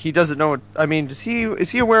like he doesn't know what I mean, is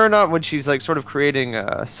he aware or not when she's like sort of creating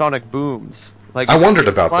sonic booms? Like I it's wondered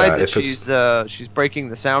about implied that. that If it's she's breaking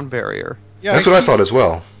the sound barrier. Yeah, that's what I thought as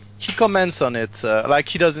well. he comments on it. Like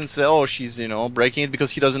he doesn't say, "Oh, she's breaking it,"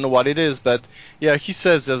 because he doesn't know what it is. But yeah, he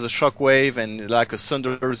says there's a shockwave and like a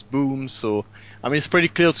thunderous boom. So I mean, it's pretty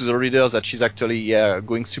clear to the readers that she's actually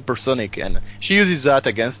going supersonic, and she uses that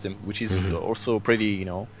against him, which is also pretty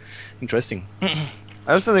interesting.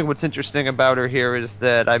 I also think what's interesting about her here is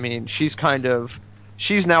that I mean she's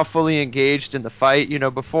now fully engaged in the fight.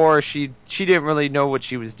 Before she didn't really know what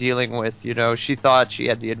she was dealing with. She thought she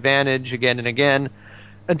had the advantage again and again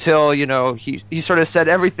until he sort of set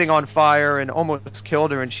everything on fire and almost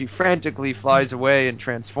killed her, and she frantically flies away and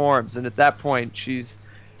transforms. And at that point, she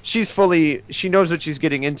knows what she's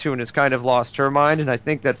getting into and has kind of lost her mind. And I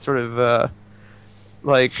think that's sort of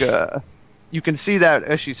like you can see that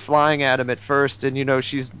as she's flying at him at first, and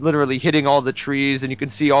she's literally hitting all the trees, and you can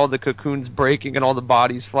see all the cocoons breaking and all the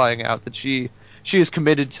bodies flying out. That she is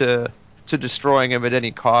committed to destroying him at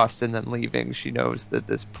any cost and then leaving. She knows that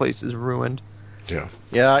this place is ruined. Yeah.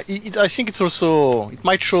 Yeah, I think it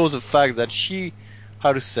might show the fact that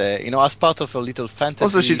how to say, as part of her little fantasy.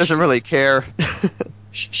 Also, she doesn't really care.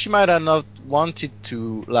 She might have not wanted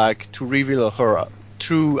to reveal her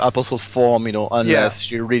true apostle form, unless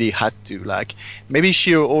she really had to. Like maybe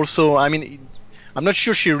she also, I mean, I'm not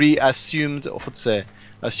sure she really assumed, or would say,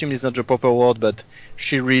 assumed is not the proper word, but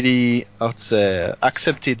she really, I would say,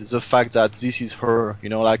 accepted the fact that this is her.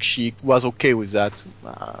 Like she was okay with that.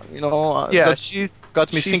 Yeah, that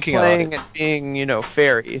got me thinking about playing it. and being,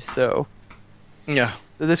 fairy, so Yeah.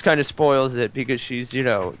 so this kind of spoils it because she's,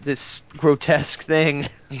 this grotesque thing.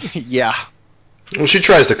 Yeah. Well, she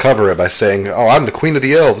tries to cover it by saying, "Oh, I'm the Queen of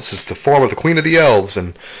the Elves. This is the form of the Queen of the Elves."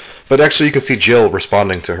 But actually, you can see Jill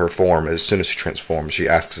responding to her form as soon as she transforms. She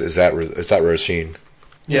asks, "Is that Rochine?"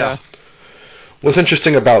 Yeah. What's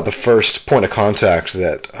interesting about the first point of contact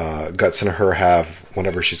that Guts and her have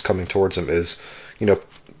whenever she's coming towards him is,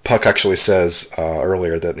 Puck actually says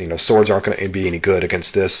earlier that swords aren't going to be any good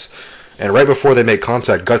against this. And right before they make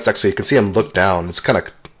contact, Guts actually, you can see him look down. It's kind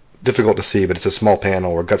of difficult to see, but it's a small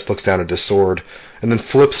panel where Guts looks down at his sword and then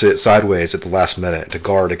flips it sideways at the last minute to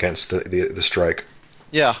guard against the strike.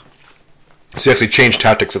 Yeah. So he actually changed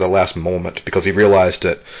tactics at the last moment because he realized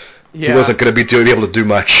that he Yeah. wasn't going to be able to do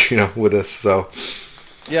much, with this. So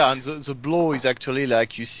Yeah, and the blow is actually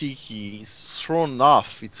like you see he's thrown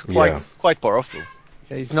off. It's quite powerful.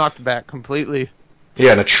 Yeah, he's knocked back completely.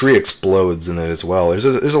 yeah, and a tree explodes in it as well. There's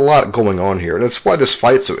a lot going on here, and that's why this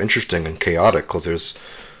fight's so interesting and chaotic because there's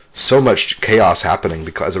so much chaos happening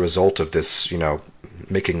because as a result of this,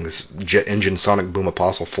 making this jet engine sonic boom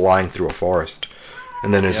apostle flying through a forest.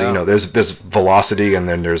 And then there's there's velocity and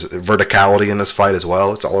then there's verticality in this fight as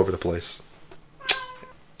well. It's all over the place.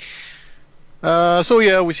 So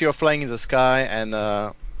yeah, we see her flying in the sky, and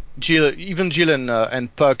Jill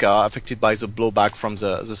and Puck are affected by the blowback from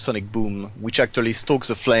the sonic boom, which actually stokes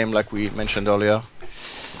the flame, like we mentioned earlier.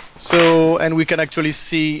 So, and we can actually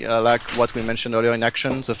see, like what we mentioned earlier in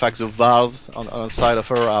action, the fact the valves on the side of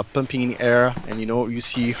her are pumping in air, and you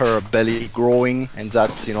see her belly growing, and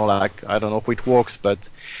that's like I don't know how it works, but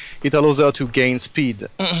it allows her to gain speed,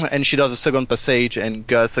 and she does a second passage, and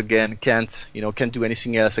Gus again can't do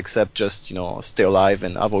anything else except just stay alive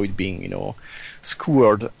and avoid being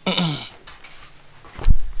skewered.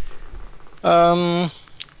 Well,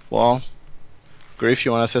 Griff,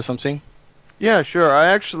 you want to say something? Yeah, sure. I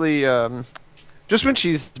actually,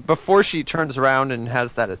 just before she turns around and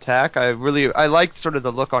has that attack, I liked sort of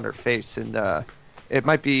the look on her face, and it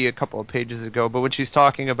might be a couple of pages ago, but when she's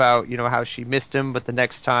talking about, how she missed him, but the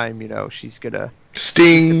next time, she's gonna...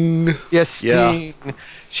 Sting! Yes, Sting! Yeah.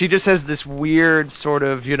 She just has this weird sort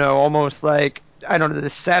of, almost like, I don't know,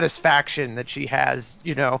 this satisfaction that she has,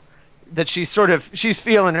 that she's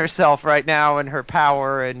feeling herself right now and her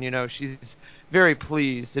power, and, she's very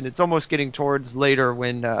pleased, and it's almost getting towards later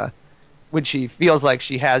when she feels like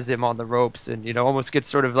she has him on the ropes, and almost gets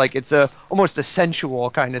sort of like it's almost a sensual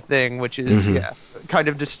kind of thing, which is kind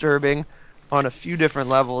of disturbing on a few different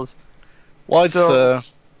levels. Well, it's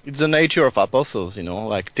the nature of apostles,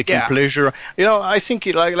 like taking pleasure. I think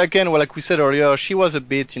again, like we said earlier, she was a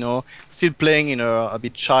bit, still playing in a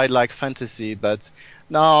bit childlike fantasy, but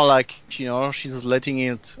now, like, she's letting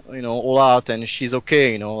it, all out, and she's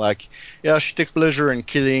okay, she takes pleasure in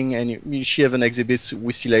killing, and she even exhibits,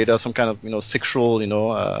 we see later, some kind of, sexual,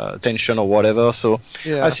 tension or whatever. So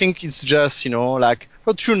I think it's just, like,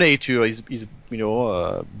 her true nature is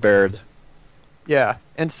bird. Yeah,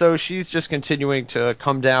 and so she's just continuing to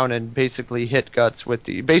come down and basically hit Guts with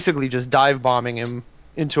basically just dive bombing him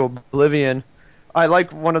into oblivion. I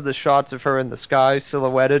like one of the shots of her in the sky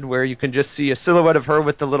silhouetted where you can just see a silhouette of her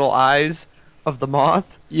with the little eyes of the moth.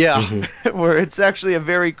 Yeah. Where it's actually a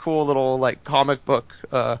very cool little like comic book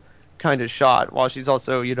kind of shot while she's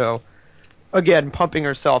also, again pumping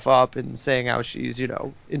herself up and saying how she's,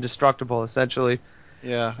 indestructible essentially.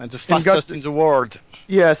 Yeah, and the fastest in the world.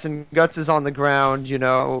 Yes, and Guts is on the ground,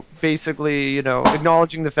 basically,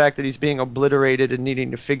 acknowledging the fact that he's being obliterated and needing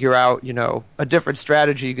to figure out, a different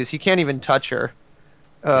strategy because he can't even touch her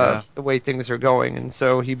the way things are going. And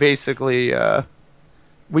so he basically,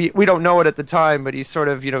 we don't know it at the time, but he's sort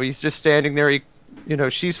of, he's just standing there.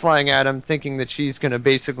 She's flying at him thinking that she's going to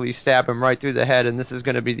basically stab him right through the head and this is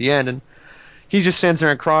going to be the end. And he just stands there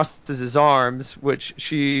and crosses his arms, which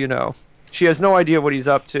she has no idea what he's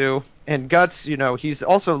up to. And Guts, he's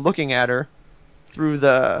also looking at her through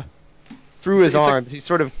his arms. He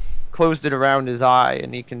sort of closed it around his eye,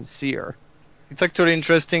 and he can see her. It's actually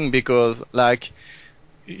interesting because, like,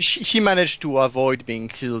 he managed to avoid being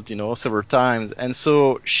killed, several times, and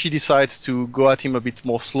so she decides to go at him a bit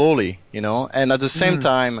more slowly, and at the same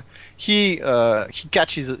time, he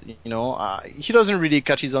catches, he doesn't really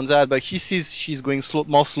catches on that, but he sees she's going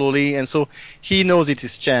more slowly, and so he knows it's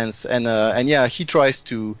his chance, and yeah, he tries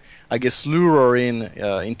to, I guess, lure her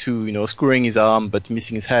into, screwing his arm, but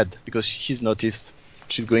missing his head, because he's noticed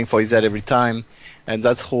she's going for his head every time, and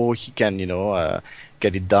that's how he can,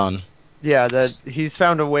 get it done. Yeah, that he's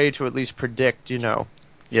found a way to at least predict,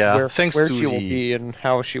 where she will be and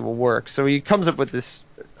how she will work. So he comes up with this,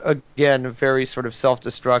 again, very sort of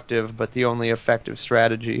self-destructive, but the only effective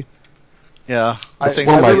strategy. Yeah, it's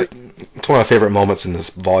one of my favorite moments in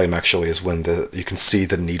this volume. Actually, is when you can see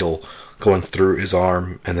the needle going through his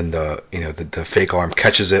arm, and then the fake arm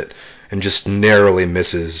catches it and just narrowly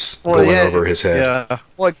misses going over his head. Yeah.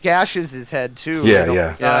 Well, it gashes his head too.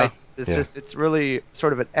 Yeah. It's really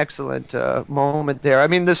sort of an excellent moment there. I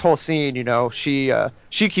mean, this whole scene, she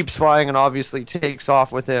keeps flying and obviously takes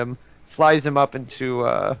off with him, flies him up into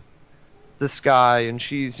the sky, and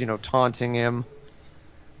she's, taunting him.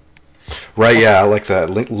 Right, yeah, I like that.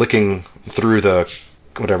 Licking through the,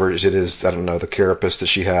 whatever it is, I don't know, the carapace that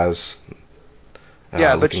she has.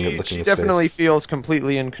 Yeah, but she definitely feels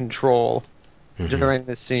completely in control during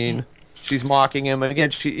this scene. She's mocking him, and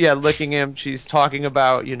again, licking him. She's talking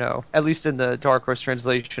about, at least in the Dark Horse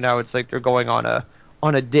translation, how it's like they're going on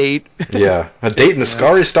a date. Yeah, a date in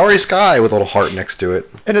the starry sky with a little heart next to it.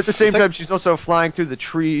 And at the same time, she's also flying through the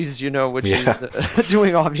trees, which is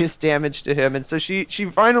doing obvious damage to him. And so she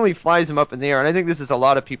finally flies him up in the air. And I think this is a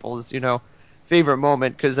lot of people's, favorite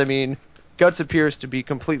moment, because, I mean, Guts appears to be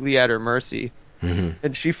completely at her mercy.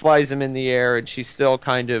 And she flies him in the air, and she's still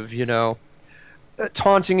kind of,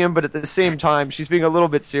 taunting him, but at the same time, she's being a little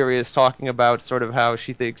bit serious, talking about sort of how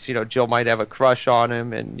she thinks, Jill might have a crush on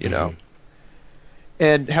him, and,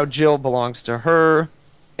 and how Jill belongs to her,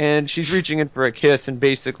 and she's reaching in for a kiss, and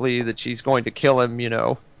basically that she's going to kill him,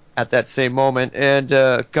 at that same moment, and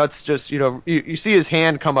Guts just, you see his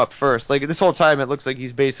hand come up first. Like, this whole time, it looks like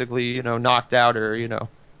he's basically, knocked out or,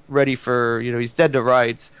 ready for, he's dead to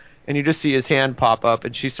rights, and you just see his hand pop up,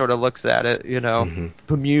 and she sort of looks at it,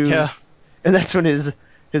 bemused. Yeah. And that's when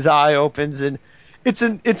his eye opens, and it's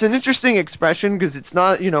an interesting expression because it's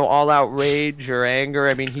not all out rage or anger.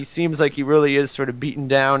 I mean, he seems like he really is sort of beaten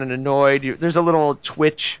down and annoyed. There's a little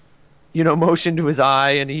twitch, motion to his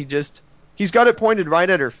eye, and he's got it pointed right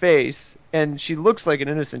at her face, and she looks like an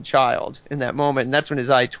innocent child in that moment. And that's when his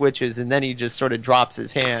eye twitches, and then he just sort of drops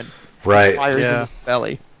his hand, right, fires in the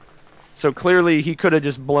belly. So clearly, he could have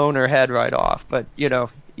just blown her head right off, but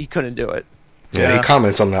he couldn't do it. Yeah, he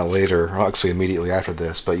comments on that later, actually immediately after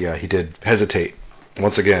this, but yeah, he did hesitate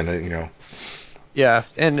once again, Yeah,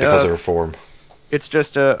 and because of her form. It's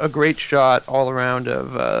just a great shot all around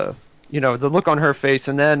of, the look on her face,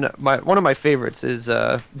 and then one of my favorites is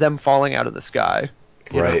them falling out of the sky.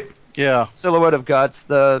 Right. Yeah. Silhouette of Guts,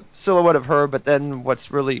 the silhouette of her, but then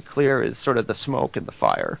what's really clear is sort of the smoke and the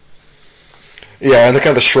fire. Yeah, and the kind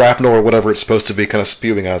of the shrapnel or whatever it's supposed to be kind of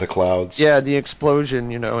spewing out of the clouds. Yeah, the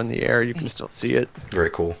explosion, in the air, you can still see it. Very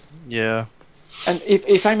cool. Yeah. And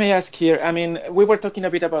if I may ask here, I mean, we were talking a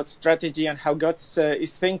bit about strategy and how Guts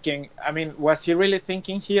is thinking. I mean, was he really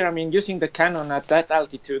thinking here? I mean, using the cannon at that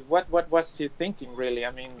altitude, what was he thinking, really? I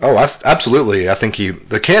mean... Oh, absolutely. I think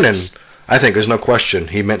the cannon, I think there's no question,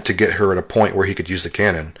 he meant to get her at a point where he could use the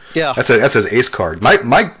cannon. Yeah. That's his ace card. What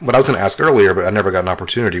I was going to ask earlier, but I never got an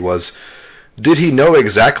opportunity, was... Did he know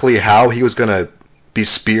exactly how he was going to be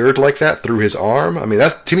speared like that through his arm. I mean,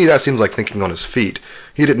 to me that seems like thinking on his feet.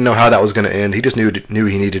 He didn't know how that was going to end. He just knew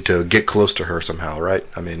he needed to get close to her somehow, right?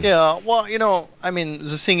 I mean, yeah. Well, I mean,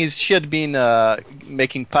 the thing is, she had been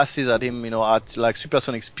making passes at him, at like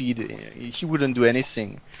supersonic speed. He wouldn't do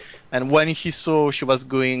anything. And when he saw she was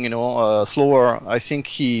going, slower, I think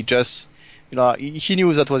he just, he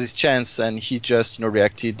knew that was his chance, and he just,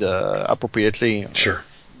 reacted appropriately. Sure.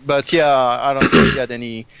 But yeah, I don't think he had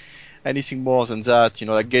anything more than that.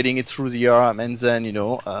 Like getting it through the arm and then,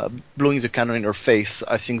 blowing the cannon in her face.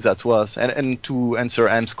 I think that was. And to answer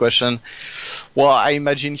M's question, well, I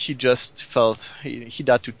imagine he just felt he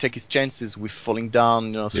had to take his chances with falling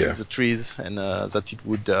down, through the trees, and that it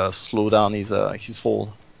would slow down his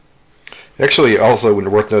fall. Actually, also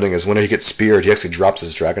worth noting is when he gets speared, he actually drops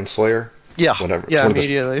his Dragon Slayer. Yeah. Whenever. Yeah, it's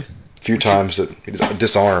immediately. Few times that he's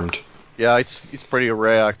disarmed. Yeah, it's pretty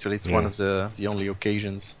rare actually. It's one of the only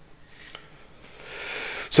occasions.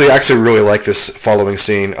 So I actually really like this following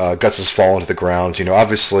scene. Guts has fallen to the ground.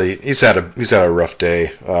 Obviously he's had a rough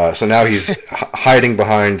day. So now he's hiding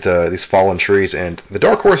behind these fallen trees. And the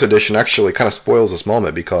Dark Horse edition actually kind of spoils this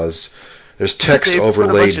moment because there's text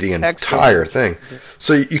overlaid the entire thing.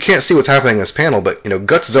 So you can't see what's happening in this panel. But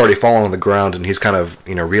Guts has already fallen on the ground, and he's kind of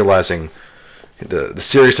realizing the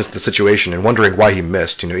seriousness of the situation and wondering why he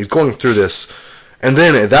missed. He's going through this. And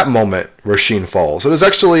then at that moment, Rochine falls. So there's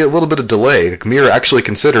actually a little bit of delay. Mira actually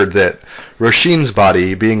considered that Roshine's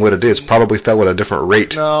body, being what it is, probably fell at a different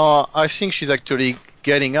rate. No, I think she's actually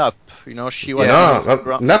getting up. She was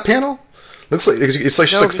in that panel, looks like it's like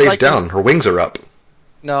she's face down. Her wings are up.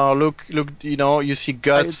 No, look. You see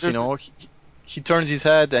Guts. He turns his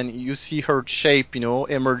head and you see her shape,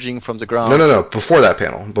 emerging from the ground. No. Before that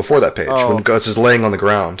panel, before that page, when Guts is laying on the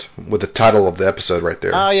ground with the title of the episode right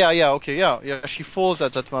there. Okay, yeah. She falls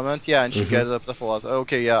at that moment, and she gets up afterwards.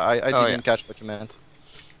 Okay, yeah, I didn't catch what you meant.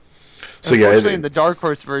 So in the Dark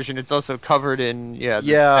Horse version, it's also covered in Yeah.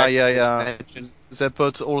 They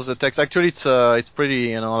put all the text. Actually, it's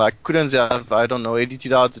pretty, couldn't they have, I don't know,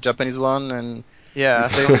 edited out the Japanese one and. Yeah,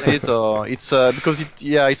 it's because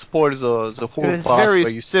it spoils the whole part. It's very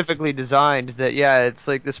specifically designed that it's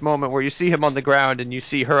like this moment where you see him on the ground and you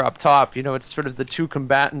see her up top. It's sort of the two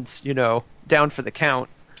combatants, down for the count.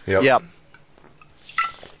 Yep.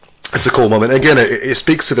 It's a cool moment. Again, it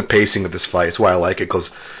speaks to the pacing of this fight. It's why I like it,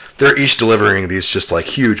 because they're each delivering these just like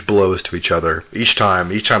huge blows to each other. Each time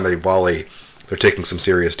they volley, they're taking some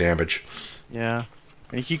serious damage. Yeah,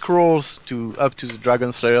 and he crawls up to the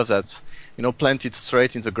Dragon Slayer that's planted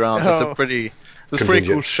straight in the ground. That's a pretty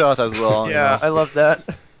cool shot as well. Yeah, I love that.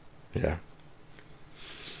 Yeah.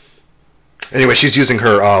 Anyway, she's using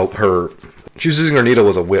her needle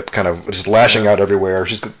as a whip, kind of just lashing out everywhere.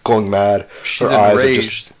 She's going mad. She's her eyes enraged. are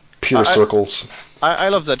just pure circles. I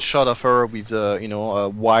love that shot of her with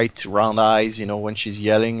white round eyes. When she's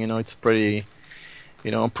yelling, it's pretty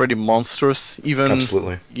monstrous. Even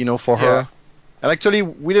absolutely. For her. And actually,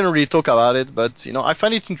 we didn't really talk about it, but I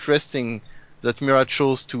find it interesting that Mira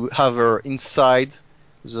chose to have her inside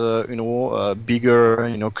the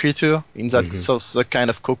bigger creature in that kind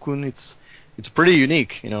of cocoon. It's pretty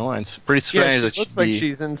unique, and it's pretty strange that it looks like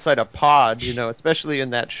she's inside a pod, especially in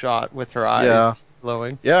that shot with her eyes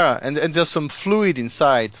glowing. Yeah, and there's some fluid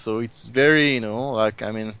inside, so it's very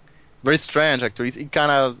very strange actually. It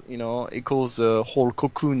kind of echoes the whole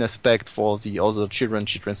cocoon aspect for the other children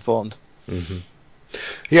she transformed. Mm-hmm.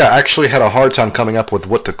 Yeah, I actually had a hard time coming up with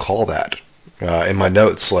what to call that in my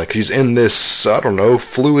notes. Like, he's in this, I don't know,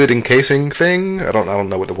 fluid encasing thing. I don't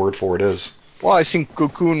know what the word for it is. Well, I think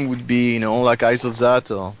cocoon would be, like eyes of that,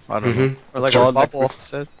 or I don't know, or like a bubble.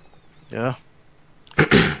 Said. Yeah.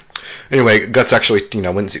 Anyway, Guts actually,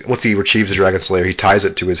 once he retrieves the Dragon Slayer, he ties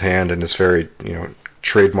it to his hand in this very,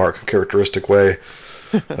 trademark characteristic way.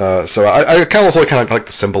 So I kind of like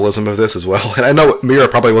the symbolism of this as well. And I know Mira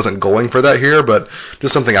probably wasn't going for that here, but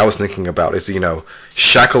just something I was thinking about is,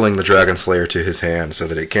 shackling the Dragon Slayer to his hand so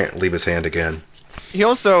that it can't leave his hand again. He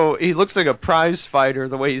looks like a prize fighter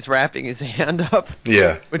the way he's wrapping his hand up.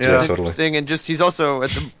 Yeah, which is interesting, and he's also at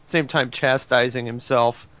the same time chastising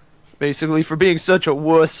himself, basically for being such a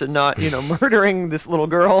wuss and not, murdering this little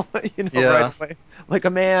girl, right away, like a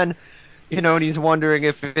man. And he's wondering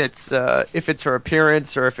if it's her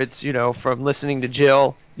appearance or if it's from listening to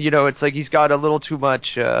Jill. It's like he's got a little too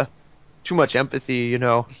much empathy,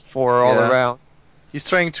 for her all around. He's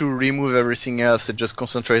trying to remove everything else and just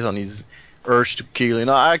concentrate on his urge to kill.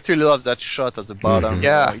 I actually love that shot at the bottom. Mm-hmm.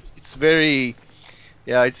 Yeah, it's very.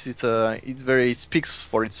 Yeah, it speaks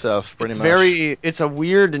for itself pretty much. It's a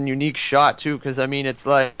weird and unique shot too, because it's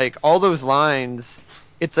like all those lines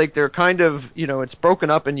it's like they're kind of, it's broken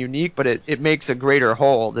up and unique, but it makes a greater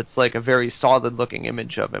whole that's like a very solid looking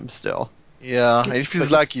image of him still. Yeah, it feels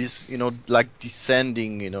like he's, like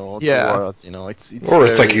descending, Yeah. towards, it's Or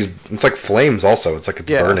it's very, like it's like flames also. It's like it's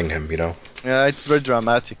burning him, Yeah, it's very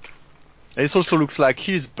dramatic. It also looks like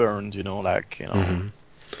he's burned, Mm-hmm.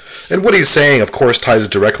 And what he's saying, of course, ties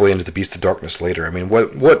directly into the Beast of Darkness later. I mean,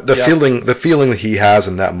 what the feeling that he has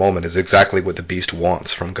in that moment is exactly what the Beast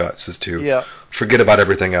wants from Guts, is to forget about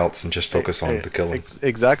everything else and just focus on the killing.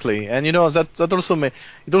 Exactly, and that also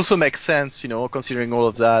it also makes sense, considering all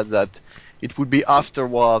of that it would be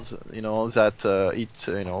afterwards, that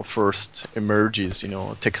it first emerges,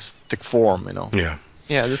 take form, Yeah.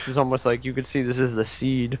 Yeah, this is almost like you could see this is the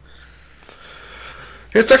seed.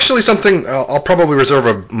 It's actually something I'll probably reserve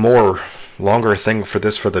a more longer thing for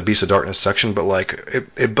the Beast of Darkness section, but like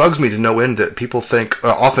it bugs me to no end that people think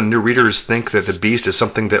often new readers think that the Beast is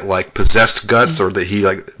something that like possessed Guts or that he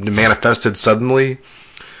like manifested suddenly.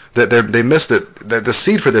 That they miss that the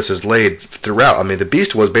seed for this is laid throughout. I mean, the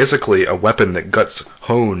Beast was basically a weapon that Guts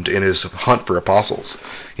honed in his hunt for apostles.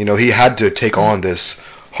 He had to take on this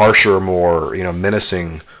harsher, more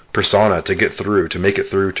menacing persona to make it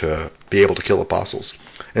through to be able to kill apostles,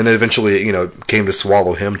 and then eventually came to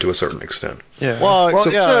swallow him to a certain extent. Yeah. Well,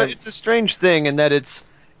 It's a strange thing in that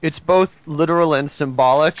it's both literal and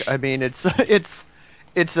symbolic. I mean, it's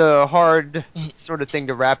a hard sort of thing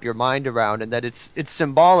to wrap your mind around, in that it's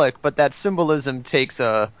symbolic, but that symbolism takes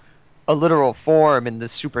a literal form in the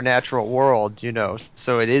supernatural world,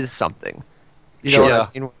 so it is something. You know what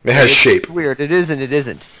I mean? It has shape. It's weird. It is and it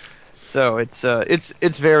isn't. So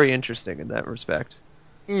it's very interesting in that respect.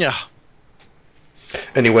 Yeah.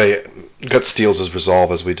 Anyway, Guts steals his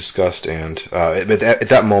resolve, as we discussed, and at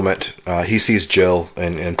that moment, he sees Jill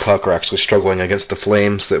and Puck are actually struggling against the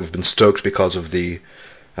flames that have been stoked because of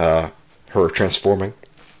her transforming.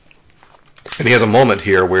 And he has a moment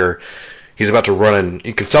here where he's about to run, and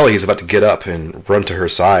you can tell he's about to get up and run to her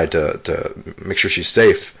side to make sure she's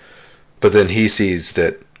safe. But then he sees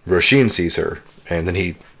that Rochine sees her, and then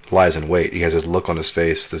he lies in wait. He has this look on his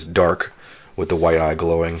face, this dark, with the white eye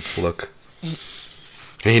glowing look.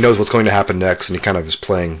 And he knows what's going to happen next, and he kind of is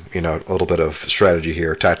playing, a little bit of strategy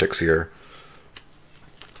here, tactics here.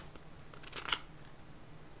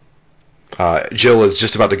 Jill is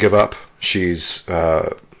just about to give up. She's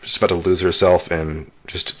just about to lose herself and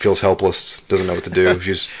just feels helpless, doesn't know what to do.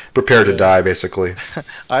 She's prepared to die, basically.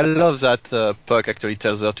 I love that Puck actually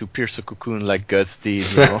tells her to pierce a cocoon like Guts did,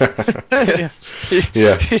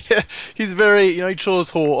 Yeah. He's very, it shows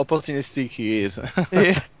how opportunistic he is.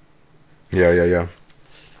 Yeah.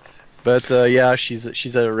 But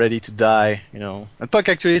she's ready to die, And Puck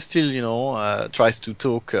actually still, tries to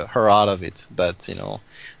talk her out of it, but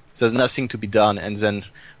there's nothing to be done, and then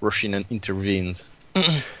Rochine intervenes.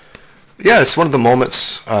 Yeah, it's one of the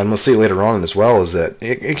moments, and we'll see later on as well, is that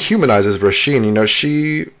it humanizes Rochine.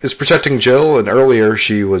 She is protecting Jill, and earlier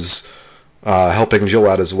she was helping Jill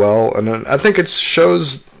out as well. And I think it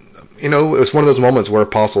shows, it's one of those moments where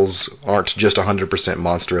apostles aren't just 100%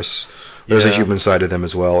 monstrous. There's a human side to them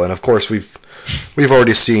as well. And of course, we've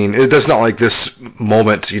already seen, it's not like this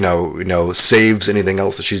moment, saves anything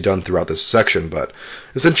else that she's done throughout this section, but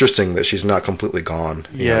it's interesting that she's not completely gone,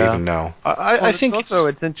 even now. I think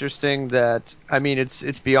it's interesting that, I mean,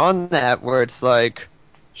 it's beyond that, where it's like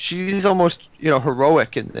she's almost,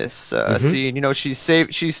 heroic in this scene.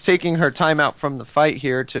 She's taking her time out from the fight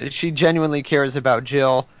here she genuinely cares about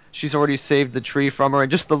Jill. She's already saved the tree from her,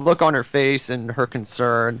 and just the look on her face and her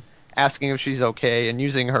concern, asking if she's okay, and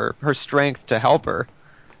using her strength to help her.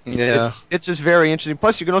 Yeah. It's just very interesting.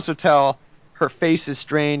 Plus, you can also tell her face is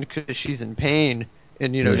strained because she's in pain,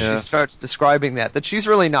 and she starts describing that she's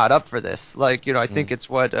really not up for this. Like, I think it's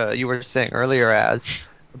what you were saying earlier,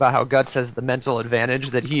 about how Guts has the mental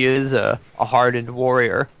advantage, that he is a hardened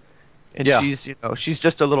warrior, and she's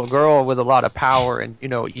just a little girl with a lot of power and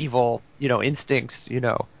evil instincts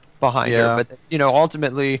behind her. But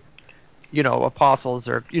ultimately, apostles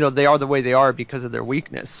are, they are the way they are because of their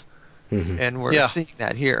weakness. Mm-hmm. And we're seeing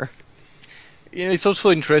that here. It's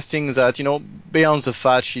also interesting that, beyond the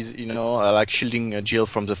fact she's, like shielding Jill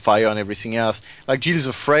from the fire and everything else, like Jill's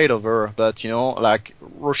afraid of her, but, like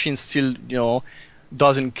Rochine still,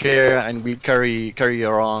 doesn't care and will carry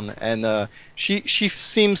her on. And she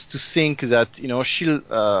seems to think that,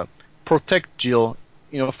 she'll protect Jill,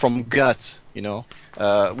 from Guts,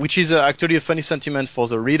 which is actually a funny sentiment for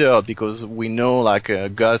the reader, because we know like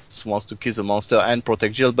Guts wants to kill the monster and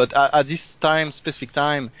protect Jill, but at this specific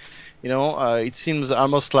time, it seems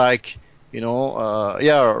almost like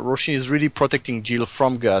Rochine is really protecting Jill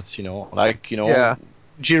from Guts. Jill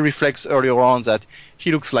reflects earlier on that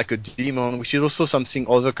he looks like a demon, which is also something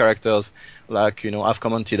other characters, like, I've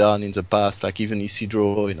commented on in the past, like even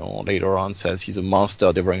Isidro, later on says he's a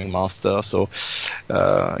monster, devouring monster. So,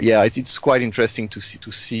 it's quite interesting to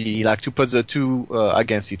see, like, to put the two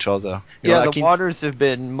against each other. The waters have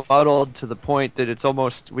been muddled to the point that it's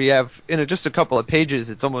almost, we have, in just a couple of pages,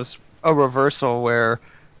 it's almost a reversal where,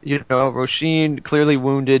 Rochine clearly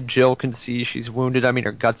wounded. Jill can see she's wounded. I mean,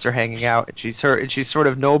 her guts are hanging out, and she's hurt, and she's sort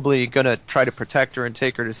of nobly gonna try to protect her and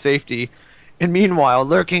take her to safety. And meanwhile,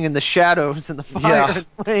 lurking in the shadows and the fire and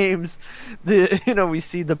flames, we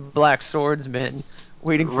see the black swordsmen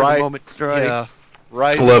waiting for the moment to strike. Yeah.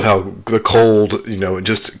 I love how the cold,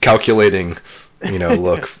 just calculating,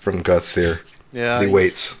 look from Guts there. Yeah. As he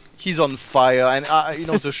waits. He's on fire, and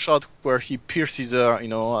the shot where he pierces her,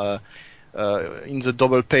 in the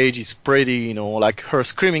double page is pretty, like her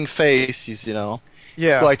screaming face is,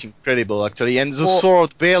 it's quite incredible actually. And the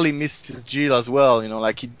sword barely misses Jill as well,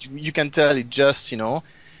 like you can tell it just,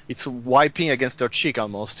 it's wiping against her cheek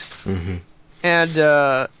almost. Mm-hmm.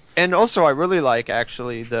 And also I really like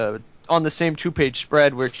actually on the same 2-page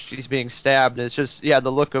spread where she's being stabbed, it's just, the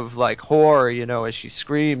look of like horror, as she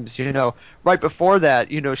screams, right before that,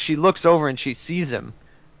 she looks over and she sees him,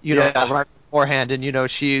 right beforehand, and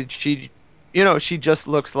she just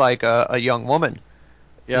looks like a young woman.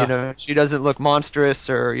 Yeah. She doesn't look monstrous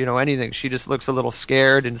or, anything. She just looks a little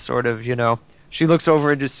scared and sort of, she looks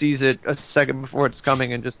over and just sees it a second before it's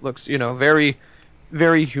coming and just looks, very,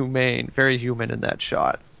 very humane, very human in that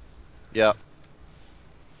shot. Yeah.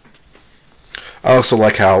 I also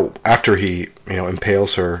like how after he,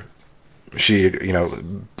 impales her, she,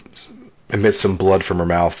 emits some blood from her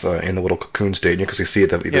mouth in the little cocoon state, because you see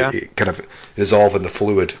it kind of dissolve in the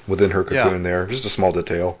fluid within her cocoon there. Just a small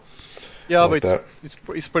detail. Yeah, but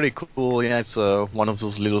it's pretty cool. Yeah, it's one of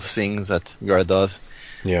those little things that Gara does.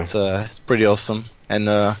 Yeah, it's pretty awesome. And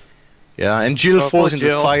and Jill falls in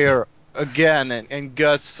the fire again, and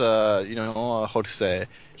Guts, how to say,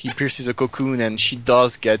 he pierces a cocoon, and she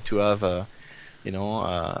does get to have a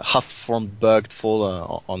half-formed bug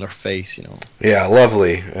fall on her face, Yeah,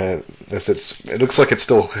 lovely. It looks like it's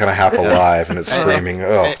still kind of half alive, and it's screaming.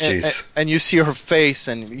 Oh, jeez. And you see her face,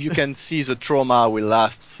 and you can see the trauma will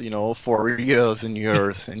last, for years and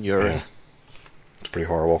years and years. Yeah. It's pretty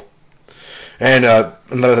horrible. And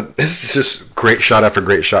this is just great shot after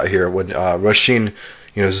great shot here when Rochine,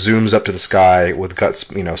 zooms up to the sky with Guts,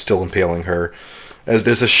 still impaling her. As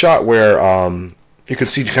there's a shot where you can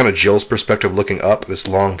see kind of Jill's perspective looking up this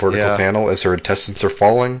long vertical panel as her intestines are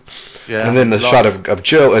falling. Yeah. And then the shot of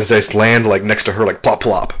Jill as they land like next to her, like plop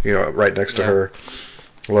plop, right next to her.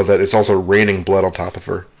 I love that. It's also raining blood on top of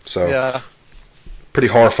her. So pretty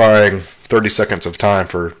horrifying 30 seconds of time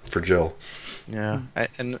for Jill. Yeah.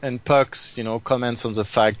 And Puck's, comments on the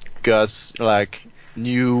fact Gus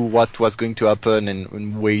knew what was going to happen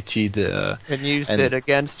and waited and used it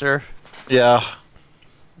against her. Yeah.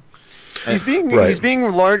 He's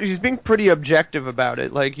being pretty objective about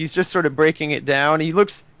it. Like he's just sort of breaking it down. He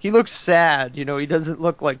looks sad. He doesn't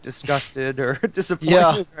look like disgusted or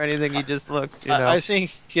disappointed or anything. He just looks. I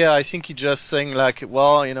think he's just saying even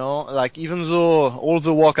though all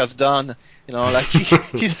the work I've done,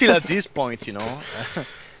 he's still at this point.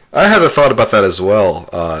 I had a thought about that as well.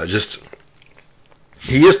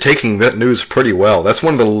 He is taking that news pretty well. That's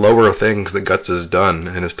one of the lower things that Guts has done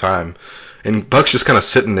in his time. And Buck's just kind of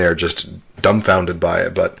sitting there, just dumbfounded by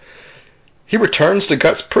it. But he returns to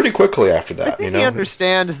Guts pretty quickly after that. I think he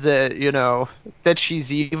understands that, that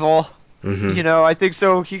she's evil. Mm-hmm. I think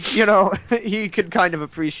so. He, he could kind of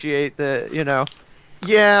appreciate that.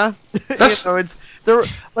 It's there.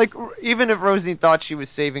 Like even if Rosie thought she was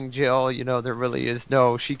saving Jill, there really is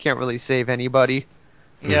she can't really save anybody.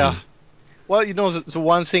 Yeah. Well, the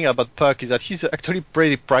one thing about Puck is that he's actually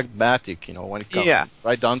pretty pragmatic, when it comes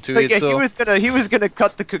right down to it. So he was gonna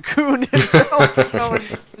cut the cocoon himself, and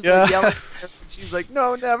yelling at her, and she's like,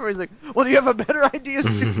 "No, never." He's like, "Well, do you have a better idea,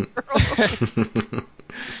 Supergirl?"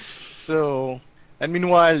 So, and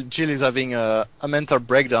meanwhile, Jill is having a mental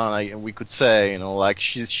breakdown. We could say,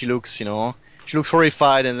 she looks, she looks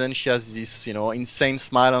horrified, and then she has this, insane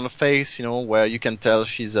smile on her face, where you can tell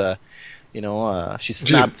she's she's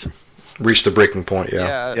snapped. Reached the breaking point,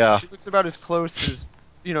 yeah. She looks about as close as,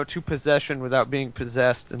 to possession without being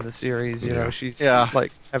possessed in the series. She's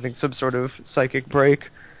like having some sort of psychic break.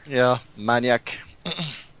 Yeah, maniac.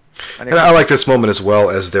 And I like this moment as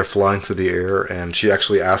well as they're flying through the air, and she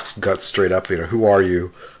actually asks Guts straight up, who are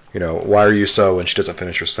you? Why are you so? And she doesn't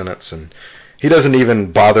finish her sentence, and he doesn't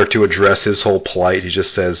even bother to address his whole plight. He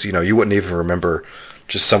just says, you wouldn't even remember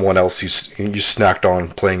just someone else you snacked on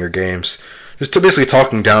playing your games. Just to basically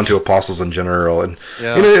talking down to apostles in general. And you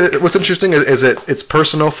know, what's interesting is it's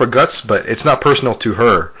personal for Guts, but it's not personal to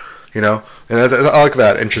her. You know, and I like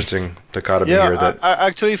that interesting dichotomy here. That I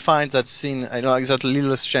actually find that scene, that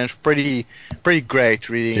little exchange pretty great,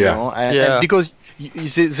 really. You know, and because you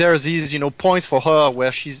see, there's these points for her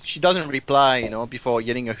where she doesn't reply, before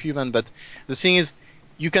yelling a human, but the thing is,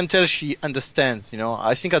 you can tell she understands.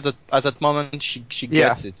 I think at that moment she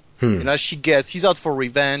gets it. She gets he's out for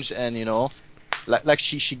revenge, and like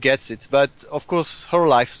she gets it. But of course, her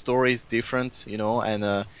life story is different,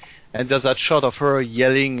 and there's that shot of her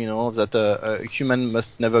yelling, that a human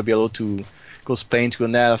must never be able to cause pain to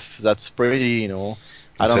an elf. That's pretty,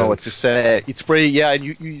 I don't know what to say. It's pretty, and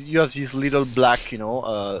you have these little black,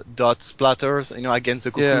 dot splatters, against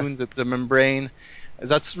the cocoon, the membrane.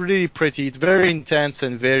 That's really pretty. It's very intense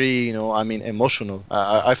and very, emotional.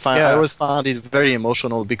 I always found it very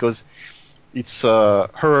emotional because it's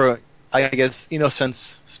her, I guess,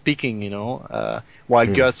 innocence speaking, while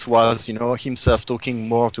Guts was, himself talking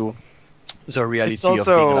more to the reality of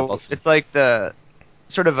being an apostle. It's like the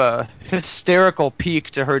sort of a hysterical peak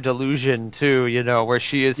to her delusion too, where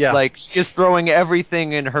she is like just throwing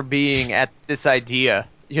everything in her being at this idea,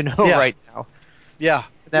 right now. Yeah,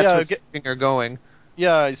 that's what's keeping her going.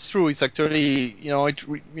 Yeah, it's true. It's actually,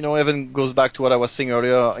 even goes back to what I was saying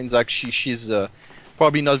earlier. In that she's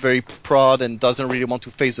probably not very proud and doesn't really want to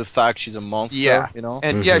face the fact she's a monster.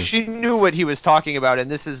 And she knew what he was talking about, and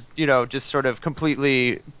this is, just sort of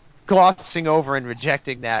completely glossing over and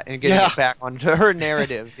rejecting that and getting it back onto her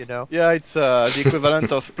narrative. Yeah, it's the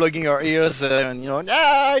equivalent of plugging her ears and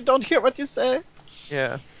I don't hear what you say.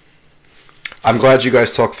 Yeah. I'm glad you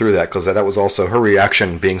guys talked through that, because that was also her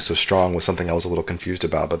reaction being so strong was something I was a little confused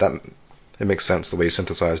about, but it makes sense the way you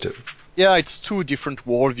synthesized it. Yeah, it's two different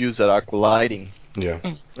worldviews that are colliding. Yeah.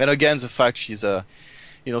 And again, the fact she's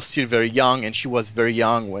still very young, and she was very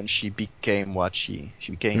young when she became what she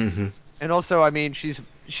became. Mm-hmm. And also, I mean, she's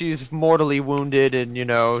mortally wounded, and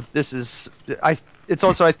it's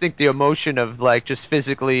also, I think, the emotion of like just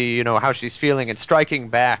physically, how she's feeling and striking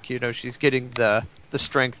back. She's getting the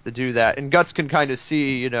strength to do that, and Guts can kind of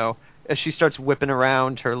see, as she starts whipping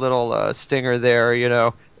around her little stinger there,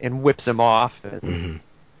 and whips him off. And,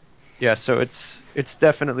 yeah, so it's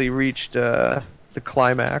definitely reached the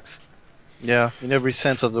climax. Yeah, in every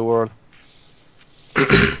sense of the word.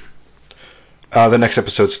 The next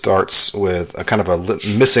episode starts with a kind of a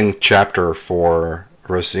missing chapter for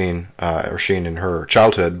Rochine in her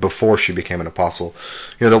childhood before she became an apostle.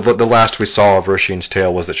 The last we saw of Rochine's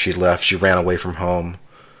tale was that she left, she ran away from home,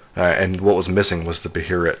 and what was missing was the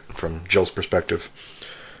Beherit from Jill's perspective.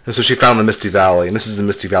 And so she found the Misty Valley, and this is the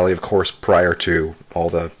Misty Valley, of course, prior to all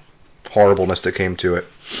the horribleness that came to it.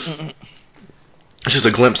 It's just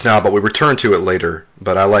a glimpse now, but we return to it later.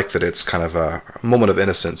 But I like that it's kind of a moment of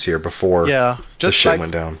innocence here before the shit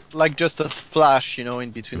went down. Like just a flash,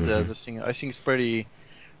 in between the thing. I think it's pretty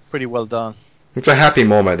well done. It's a happy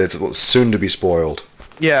moment that's soon to be spoiled.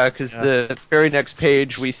 Yeah, because the very next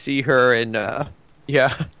page we see her in,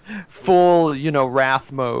 full,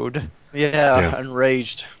 wrath mode. Yeah,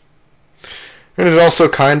 enraged. And it also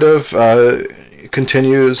kind of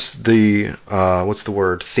continues the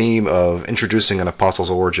theme of introducing an apostle's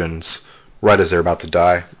origins right as they're about to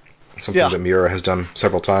die. Something that Miura has done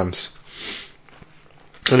several times.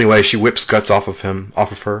 Anyway, she whips Guts off of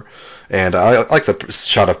her, and I like the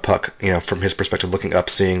shot of Puck, from his perspective, looking up,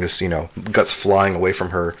 seeing this, Guts flying away from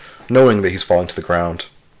her, knowing that he's falling to the ground.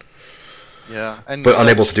 Yeah, but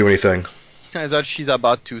unable to do anything. That she's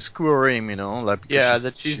about to skewer him,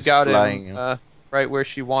 that she's got flying, him right where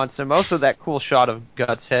she wants him. Also, that cool shot of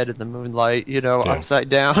Guts' head in the moonlight, upside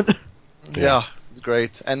down. Yeah, it's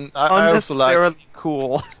great, and I also like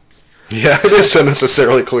cool. Yeah, it is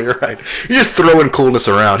unnecessarily cool. You're right. You're just throwing coolness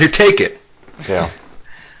around. Here, take it. Yeah.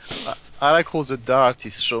 I like how the dart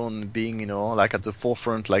is shown being, like at the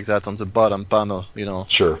forefront like that on the bottom panel,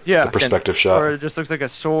 Sure. Yeah. The perspective shot. Or it just looks like a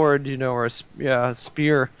sword, or a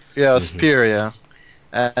spear. Yeah, a spear, yeah.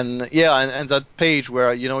 And and that page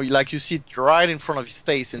where, you see it right in front of his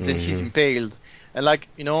face, and then he's impaled. And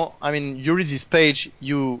you read this page,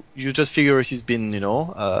 you just figure he's been,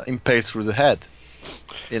 impaled through the head.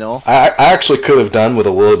 I actually could have done with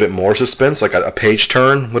a little bit more suspense, like a page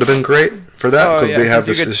turn would have been great for that, because we have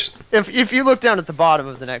this. If you look down at the bottom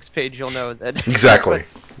of the next page, you'll know that. Exactly.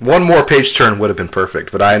 One more page turn would have been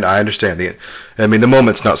perfect, but I understand the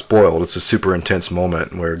moment's not spoiled. It's a super intense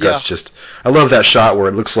moment where Gus just. I love that shot where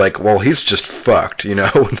it looks like, well, he's just fucked,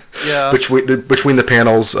 Yeah. between the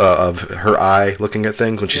panels of her eye looking at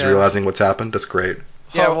things when she's realizing what's happened. That's great.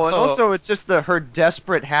 Yeah, well, and also it's just her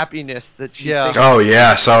desperate happiness that she thinks. Oh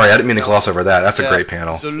yeah, sorry, I didn't mean to gloss over that. That's a great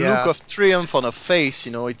panel. The look of triumph on her face,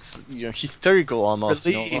 it's hysterical almost.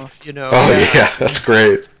 Relief, Oh yeah, that's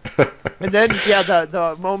great. And then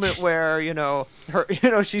the moment where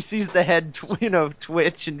her she sees the head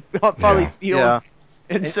twitch and probably feels.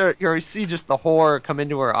 And so you see just the horror come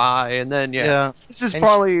into her eye, and then this is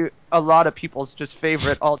probably a lot of people's just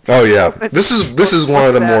favorite. Oh yeah, this is one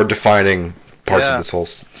of the more defining parts of this whole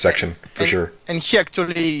section for sure. And he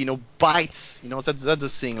actually bites. That's the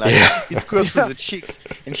thing. Like it goes through the cheeks,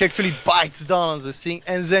 and he actually bites down on the thing,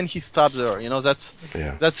 and then he stabs her.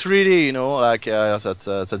 That's really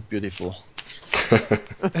that's beautiful.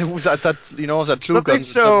 that look on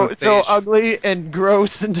so ugly and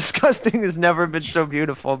gross and disgusting has never been so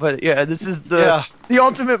beautiful. But this is the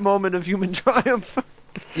ultimate moment of human triumph.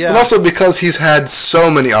 But also because he's had so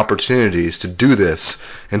many opportunities to do this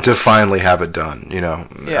and to finally have it done.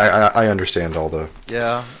 I understand all the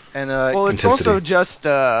and it's also just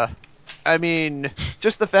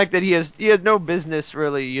just the fact that he had no business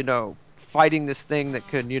really fighting this thing that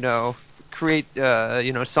could create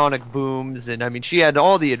sonic booms, and she had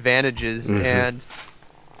all the advantages, and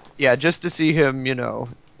just to see him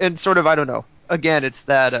and sort of I don't know, again it's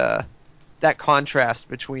that contrast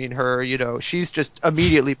between her, she's just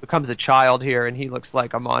immediately becomes a child here, and he looks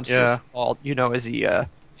like a monstrous adult, as he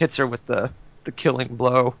hits her with the killing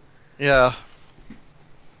blow. I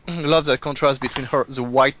love that contrast between the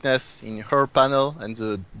whiteness in her panel and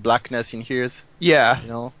the blackness in his.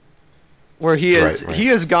 Where he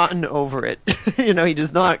has gotten over it. He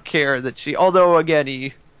does not care that she. Although again,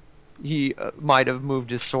 he might have moved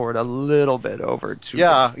his sword a little bit over to.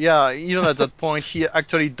 Even at that point, he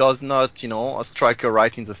actually does not, strike her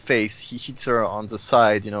right in the face. He hits her on the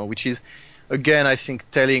side, which is, again, I think,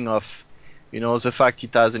 telling of, the fact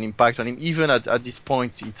it has an impact on him. Even at this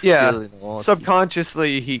point, it's still,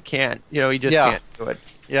 subconsciously he can't. He just can't do it.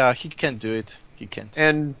 Yeah, he can't do it. He can't.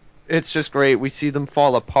 And it's just great. We see them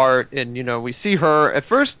fall apart, and we see her at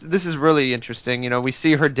first. This is really interesting. We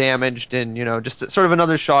see her damaged, and just sort of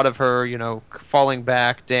another shot of her, falling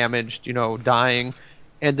back, damaged, dying,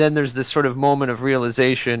 and then there's this sort of moment of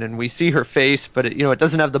realization, and we see her face, but it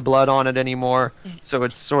doesn't have the blood on it anymore, so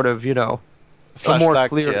it's sort of flashback, a more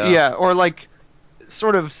clear, or like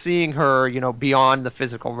sort of seeing her, beyond the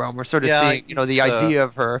physical realm. We're sort of seeing, the idea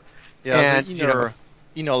of her, and the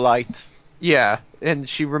inner light. Yeah, and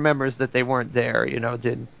she remembers that they weren't there,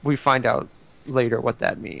 then we find out later what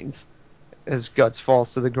that means as Guts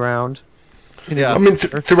falls to the ground. I mean,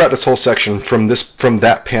 throughout this whole section, from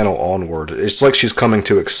that panel onward, it's like she's coming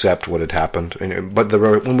to accept what had happened. But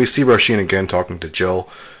when we see Rochine again talking to Jill,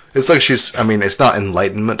 it's like it's not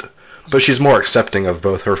enlightenment, but she's more accepting of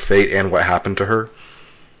both her fate and what happened to her.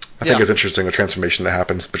 I think it's interesting, the transformation that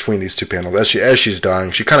happens between these two panels. As she's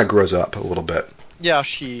dying, she kind of grows up a little bit.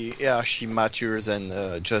 She matures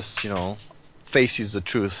and just faces the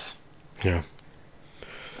truth. Yeah.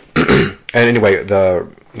 And anyway, the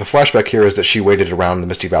flashback here is that she waited around the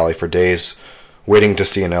Misty Valley for days, waiting to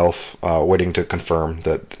see an elf, waiting to confirm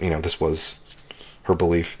that this was her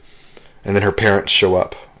belief. And then her parents show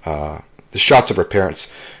up. The shots of her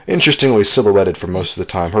parents, interestingly silhouetted for most of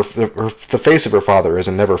the time. The face of her father is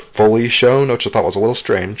never fully shown, which I thought was a little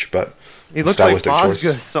strange, but. He looks like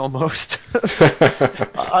Osgood almost.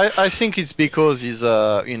 I think it's because he's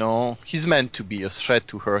he's meant to be a threat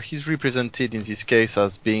to her. He's represented in this case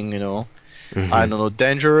as being I don't know,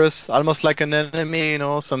 dangerous, almost like an enemy,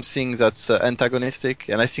 something that's antagonistic,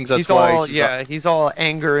 and I think that's he's all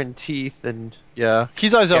anger and teeth and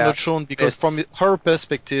his eyes are not shown because from her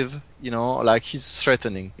perspective, like he's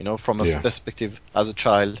threatening, from her perspective as a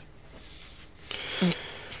child.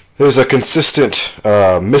 There's a consistent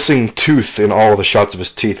missing tooth in all of the shots of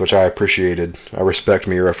his teeth, which I appreciated. I respect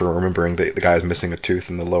Mira for remembering the guy's missing a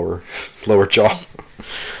tooth in the lower jaw.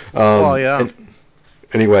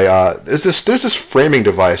 Anyway, there's this framing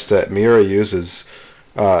device that Mira uses.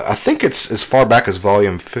 I think it's as far back as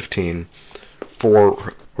volume 15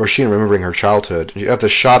 for Rochine remembering her childhood. You have the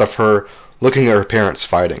shot of her looking at her parents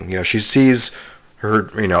fighting. She sees her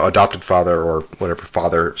adopted father or whatever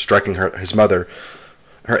father striking his mother.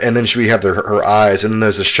 And then we have her eyes, and then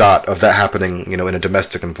there's a shot of that happening, in a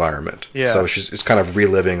domestic environment. Yeah. So it's kind of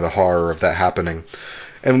reliving the horror of that happening,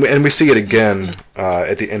 and we see it again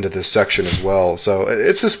at the end of this section as well. So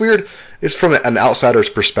it's this weird. It's from an outsider's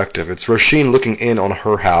perspective. It's Rochine looking in on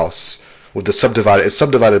her house with the subdivided. It's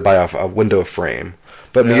subdivided by a window frame,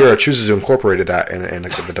 but Miura chooses to incorporate that in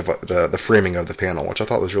the framing of the panel, which I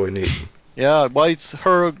thought was really neat. Yeah, well, it's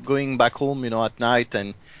her going back home, at night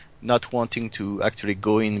and not wanting to actually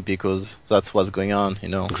go in because that's what's going on,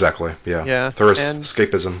 Exactly, yeah. Yeah. There is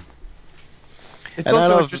escapism. It's And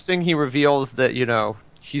also interesting he reveals that,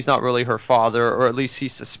 he's not really her father, or at least he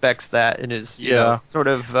suspects that and is, sort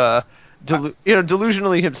of,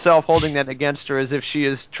 delusionally himself holding that against her as if she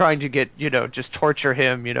is trying to get, just torture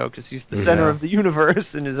him, because he's the center of the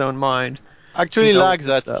universe in his own mind. Actually, like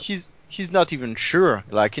that, he's not even sure.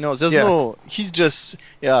 Like, there's he's just,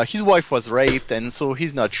 his wife was raped, and so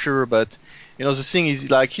he's not sure, but, the thing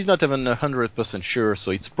is, like, he's not even 100% sure,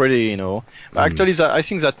 so it's pretty, Actually, I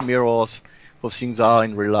think that mirrors how things are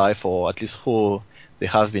in real life, or at least how they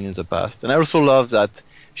have been in the past. And I also love that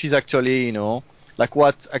she's actually, like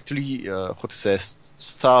what actually,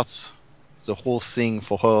 starts the whole thing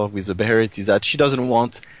for her with the Beherit is that she doesn't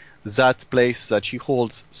want that place that she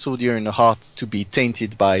holds so dear in her heart to be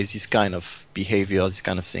tainted by this kind of behavior, this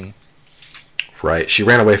kind of thing. Right. She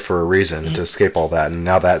ran away for a reason, to escape all that, and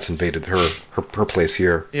now that's invaded her place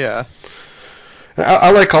here. Yeah.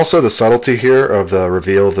 I like also the subtlety here of the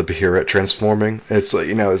reveal of the Beherit transforming. It's like,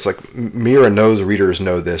 it's like Mira knows readers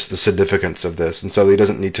know this, the significance of this, and so he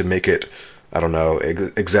doesn't need to make it, I don't know,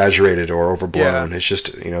 exaggerated or overblown. Yeah. It's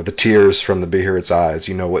just, the tears from the Beherit's eyes.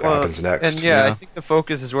 You know what happens next. And I think the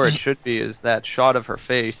focus is where it should be, is that shot of her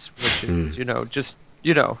face, which is, just,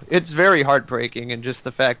 it's very heartbreaking, and just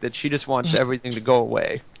the fact that she just wants everything to go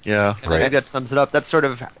away. Yeah, and I think that sums it up. That's sort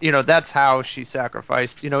of, that's how she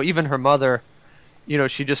sacrificed, even her mother.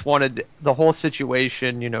 She just wanted the whole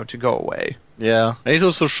situation, to go away. Yeah, and it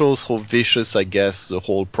also shows how vicious, I guess, the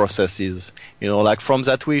whole process is. Like from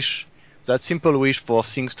that wish, that simple wish for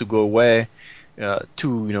things to go away,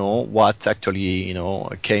 to, what actually,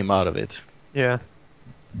 came out of it. Yeah.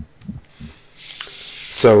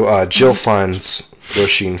 So Jill finds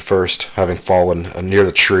Rochine first, having fallen near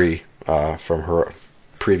the tree from her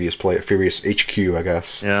previous HQ, I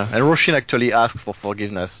guess. Yeah, and Rochine actually asks for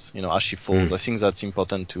forgiveness, as she falls. I think that's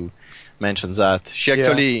important to mention that. She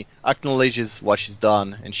actually acknowledges what she's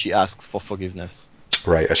done, and she asks for forgiveness.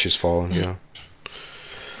 Right, as she's fallen, yeah.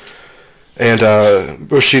 And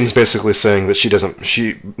Roshine's basically saying that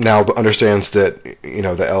she now understands that,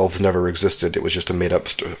 the elves never existed. It was just a made-up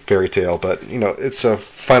fairy tale. But, it's a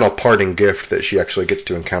final parting gift that she actually gets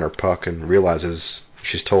to encounter Puck and realizes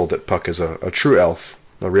she's told that Puck is a true elf.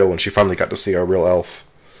 A real one. She finally got to see a real elf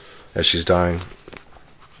as she's dying.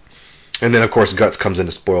 And then, of course, Guts comes in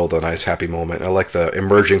to spoil the nice, happy moment. I like the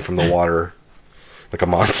emerging from the water like a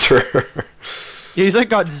monster. Yeah, he's like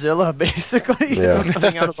Godzilla, basically,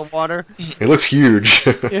 coming out of the water. He looks huge.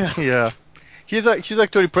 Yeah. She's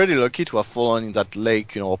actually pretty lucky to have fallen in that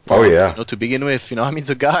lake, pond, to begin with.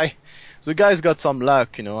 The guy's got some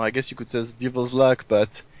luck, I guess you could say it's devil's luck,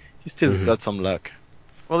 but he's still got some luck.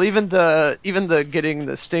 Well, even the getting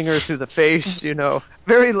the stinger through the face,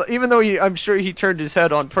 even though I'm sure he turned his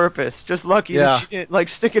head on purpose, just lucky that she didn't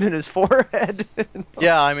stick it in his forehead.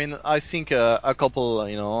 Yeah, I think a couple,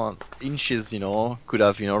 inches, could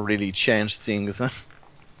have, really changed things.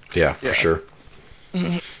 Yeah, for sure.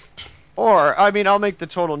 Or, I'll make the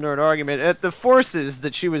total nerd argument. At the forces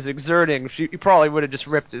that she was exerting, she probably would have just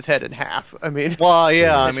ripped his head in half. Well,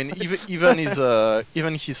 yeah, even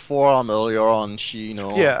his forearm earlier on,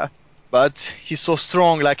 Yeah. But he's so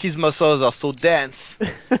strong, like his muscles are so dense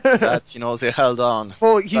that, they held on.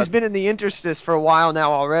 Well, he's been in the interstice for a while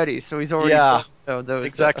now already, so he's already... Yeah, those,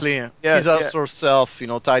 exactly. His astral self,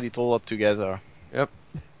 tied it all up together. Yep.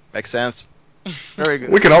 Makes sense. Very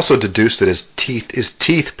good. We can also deduce that his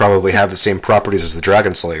teeth probably have the same properties as the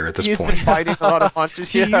Dragon Slayer at this point. He's been fighting a lot of monsters.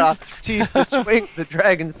 He used his teeth to swing the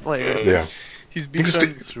Dragon Slayers. Yeah. He's been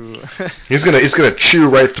through. He's gonna chew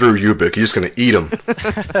right through Ubik. He's gonna eat him.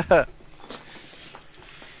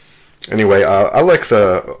 Anyway, I like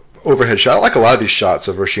the overhead shot. I like a lot of these shots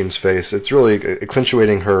of Roshine's face. It's really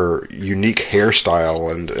accentuating her unique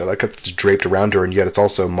hairstyle, and like it's draped around her, and yet it's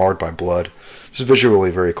also marred by blood. Just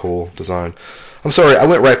visually very cool design. I'm sorry, I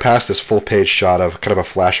went right past this full-page shot of kind of a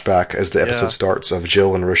flashback as the episode starts of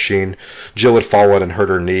Jill and Rochine. Jill had fallen and hurt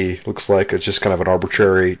her knee. Looks like it's just kind of an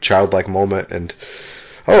arbitrary, childlike moment. And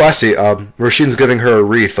I see. Rochine's giving her a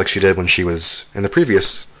wreath like she did when she was in the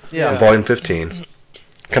previous in Volume 15.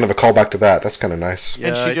 Kind of a callback to that. That's kind of nice.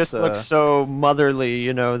 Yeah, and she just looks so motherly,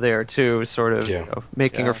 there too, sort of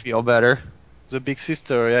making her feel better. The big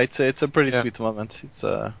sister, it's a pretty sweet moment. It's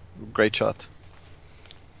a great shot.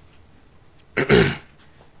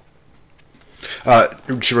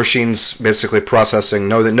 Roshine's basically processing,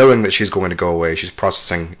 knowing that she's going to go away. She's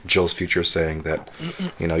processing Jill's future, saying that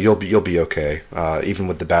you'll be okay, even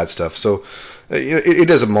with the bad stuff. So it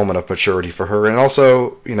is a moment of maturity for her, and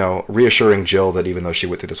also reassuring Jill that even though she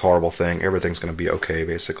went through this horrible thing, everything's going to be okay.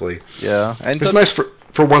 Basically, yeah, and it's nice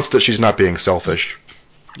for once that she's not being selfish.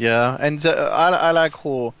 Yeah, and I like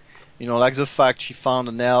how, like the fact she found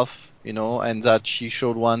an elf, and that she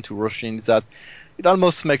showed one to Roisin, that it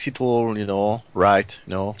almost makes it all, right,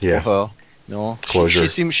 Yeah. for her, Closure.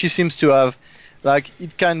 She seems to have, like,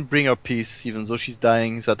 it can bring her peace, even though she's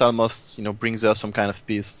dying. That almost, brings her some kind of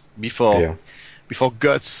peace before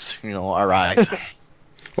Guts, arrives.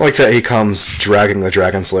 I like that he comes dragging the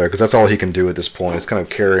Dragon Slayer, because that's all he can do at this point. It's kind of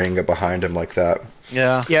carrying it behind him like that.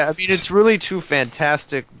 Yeah. Yeah, I mean, it's really two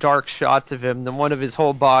fantastic dark shots of him. The one of his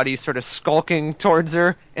whole body sort of skulking towards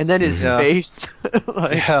her, and then his face.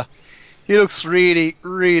 Yeah. He looks really,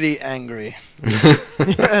 really angry.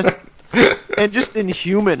 Yeah. And just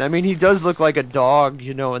inhuman. I mean, he does look like a dog,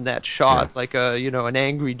 in that shot. Like an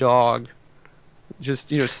angry dog. Just,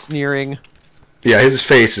 sneering. Yeah, his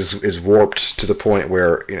face is warped to the point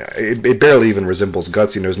where it barely even resembles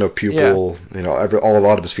Guts. There's no pupil. Yeah. A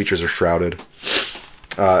lot of his features are shrouded.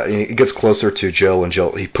 He gets closer to Jill, and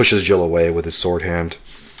he pushes Jill away with his sword hand.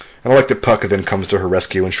 And I like that Puck then comes to her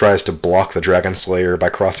rescue and tries to block the Dragon Slayer by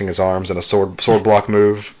crossing his arms in a sword block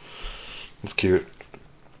move. It's cute.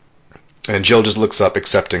 And Jill just looks up,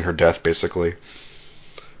 accepting her death, basically.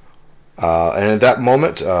 And at that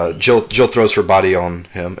moment, Jill throws her body on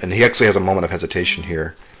him, and he actually has a moment of hesitation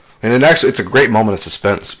here. And it's a great moment of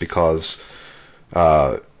suspense because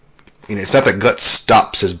it's not that Guts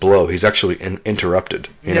stops his blow; he's actually interrupted.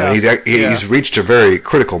 He's reached a very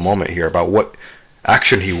critical moment here about what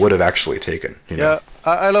action he would have actually taken. Yeah,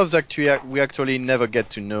 I love that we actually never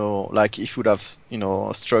get to know like if he would have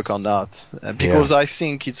struck or not, because I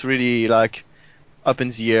think it's really like up in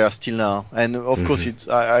the air still now, and of course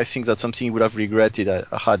I think that's something he would have regretted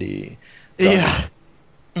had he done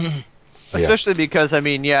it. Especially because, I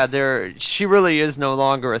mean, she really is no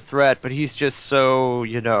longer a threat, but he's just so,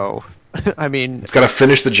 I mean... He's got to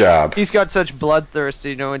finish the job. He's got such bloodthirst,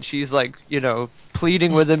 and she's like,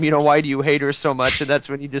 pleading with him, why do you hate her so much? And that's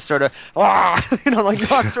when he just sort of,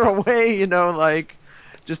 knocks her away, like,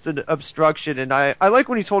 just an obstruction. And I like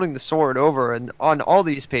when he's holding the sword over, and on all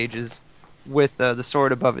these pages, with the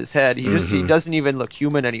sword above his head, he doesn't even look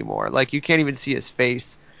human anymore. Like, you can't even see his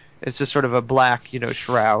face. It's just sort of a black,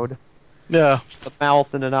 shroud. Yeah. A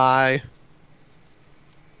mouth and an eye.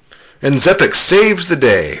 And Zepek saves the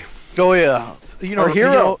day. Oh yeah. Our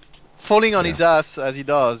hero. Falling on his ass as he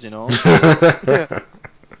does,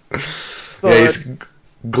 He's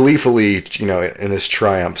gleefully, in his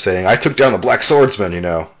triumph saying, I took down the Black Swordsman, and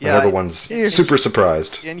everyone's super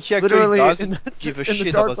surprised. And he actually doesn't give a shit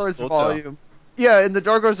about his volume. Yeah, in the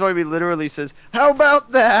Dark Horse volume he literally says, how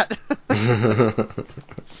about that?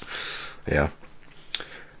 Yeah.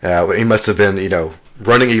 He must have been,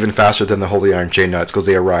 running even faster than the Holy Iron Chain Knights because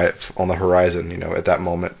they arrive on the horizon, at that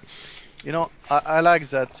moment. I like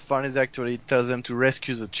that Farnese actually tells them to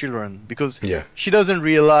rescue the children, because she doesn't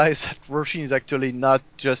realize that Roisin is actually not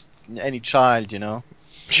just any child,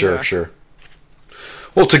 Sure.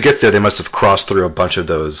 Well, to get there, they must have crossed through a bunch of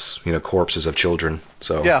those, corpses of children.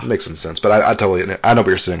 So it makes some sense. But I know what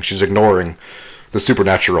you're saying. She's ignoring the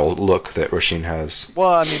supernatural look that Roisin has.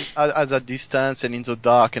 Well, I mean, at that distance and in the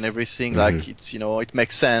dark and everything, like it's it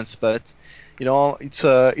makes sense. But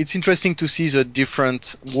it's interesting to see the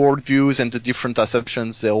different worldviews and the different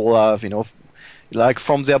assumptions they all have. Like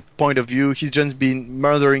from their point of view, he's just been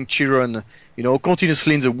murdering children,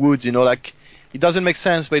 continuously in the woods. Like it doesn't make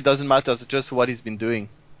sense, but it doesn't matter. It's just what he's been doing.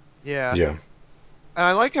 Yeah. And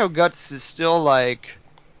I like how Guts is still like,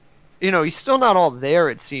 he's still not all there.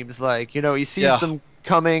 It seems like, he sees them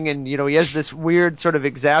coming, and he has this weird sort of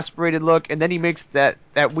exasperated look, and then he makes that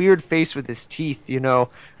weird face with his teeth, where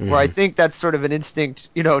I think that's sort of an instinct,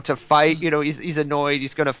 to fight. He's annoyed,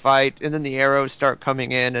 he's going to fight, and then the arrows start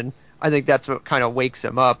coming in, and I think that's what kind of wakes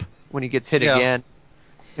him up when he gets hit again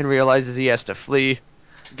and realizes he has to flee.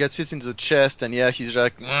 Gets hit in the chest, and he's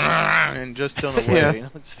like, and just turn away.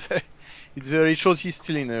 It shows he's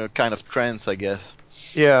still in a kind of trance, I guess.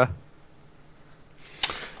 Yeah.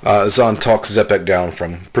 Zahn talks Zepek down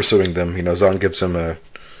from pursuing them. Zahn gives him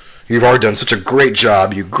you've already done such a great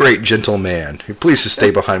job, you great gentle man. Please just stay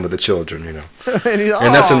behind with the children,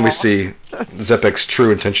 And that's when we see Zepek's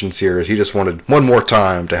true intentions here. Is he just wanted one more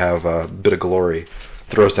time to have a bit of glory.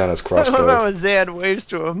 Throws down his crossbow. I love how Zan waves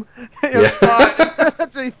to him.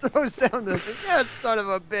 That's when he throws down the thing. Yeah, son of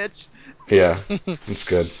a bitch. Yeah, it's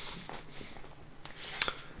good.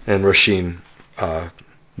 And Roisin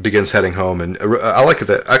begins heading home, and I like it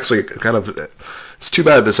that actually kind of. It's too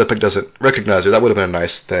bad this epic doesn't recognize her. That would have been a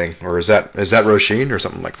nice thing. Or is that Rochine or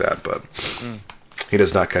something like that? But he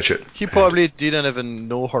does not catch it. He probably didn't even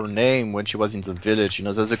know her name when she was in the village.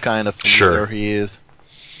 That's the kind of leader he is.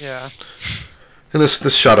 Yeah. And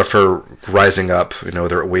this shot of her rising up,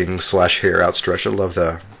 with her wings / hair outstretched. I love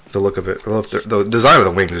the look of it. I love the design of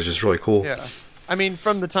the wings is just really cool. Yeah. I mean,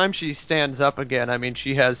 from the time she stands up again, I mean,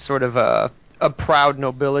 she has sort of a proud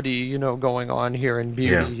nobility, going on here in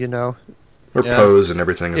beauty, Her pose and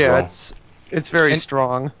everything as well. Yeah, it's very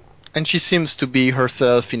strong. And she seems to be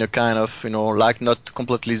herself in a kind of, like not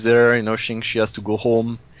completely there, she has to go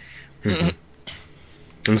home. Mm-hmm.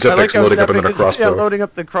 And Zepic's loading up another crossbow. Yeah, loading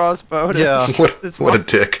up the crossbow. Yeah. What a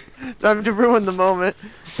dick. Time to ruin the moment.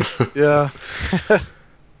 Yeah.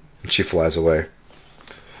 And she flies away.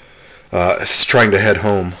 Trying to head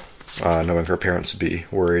home, knowing her parents would be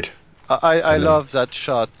worried. I love that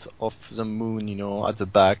shot of the moon, at the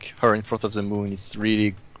back, her in front of the moon. It's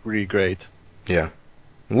really, really great. Yeah.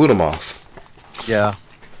 Lunamoth. Yeah.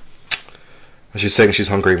 She's saying she's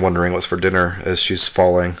hungry, wondering what's for dinner as she's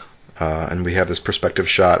falling. And we have this perspective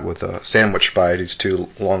shot with a sandwich by these two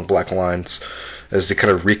long black lines as they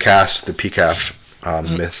kind of recast the Pecaf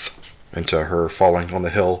myth into her falling on the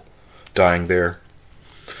hill, dying there.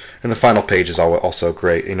 And the final page is also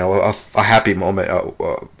great. A happy moment,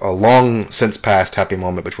 a long since past happy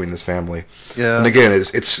moment between this family. Yeah. And again,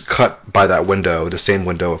 it's cut by that window, the same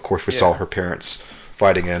window, of course, we saw her parents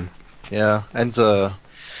fighting in. Yeah, and her,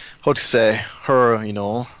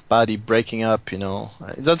 body breaking up,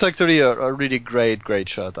 That's actually a really great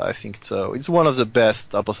shot. I think it's one of the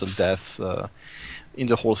best Apostle deaths in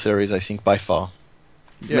the whole series, I think, by far.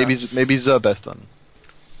 Yeah. Maybe the best one.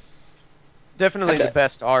 Definitely the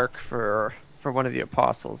best arc for one of the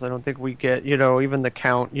apostles. I don't think we get, even the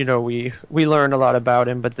Count, we learn a lot about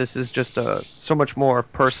him, but this is just so much more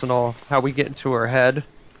personal, how we get into her head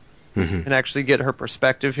and actually get her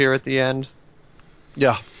perspective here at the end.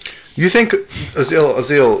 Yeah. You think,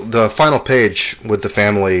 Azil, the final page with the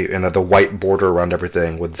family and the white border around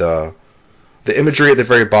everything, with the imagery at the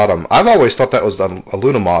very bottom, I've always thought that was a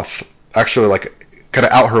Lunamoth, actually, like, kind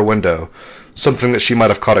of out her window. Something that she might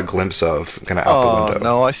have caught a glimpse of, kind of out the window.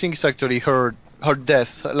 No, I think it's actually her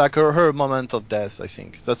death, like her moment of death, I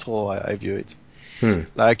think. That's how I view it.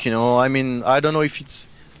 Like, I mean, I don't know if it's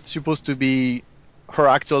supposed to be her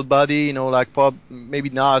actual body, like, maybe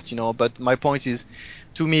not, but my point is,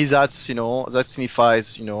 to me, that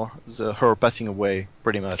signifies, her passing away,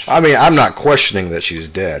 pretty much. I mean, I'm not questioning that she's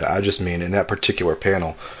dead. I just mean in that particular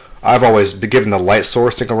panel. I've always been given the light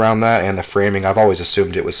sourcing around that and the framing. I've always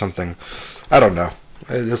assumed it was something. I don't know.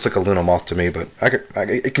 It's like a Lunamoth to me, but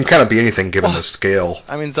it can kind of be anything given the scale.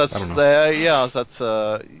 I mean, that's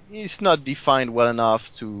it's not defined well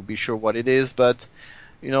enough to be sure what it is, but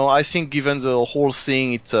I think given the whole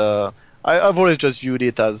thing, I've always just viewed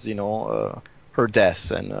it as her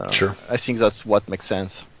death, and sure. I think that's what makes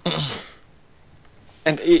sense.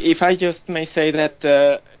 And if I just may say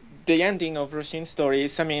that the ending of Roshin's story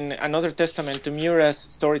is, I mean, another testament to Miura's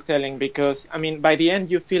storytelling, because, I mean, by the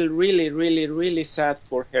end you feel really, really, really sad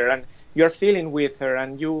for her, and you're feeling with her,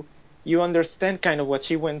 and you understand kind of what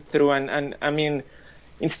she went through, and I mean,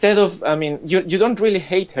 instead of, I mean, you don't really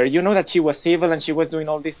hate her. You know that she was evil and she was doing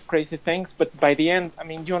all these crazy things, but by the end, I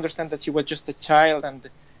mean, you understand that she was just a child, and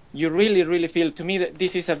you really, really feel, to me, that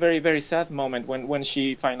this is a very, very sad moment when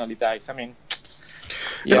she finally dies. I mean,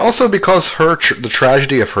 yeah. And also because the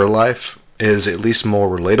tragedy of her life is at least more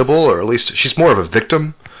relatable, or at least she's more of a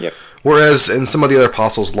victim. Yep. Whereas in some of the other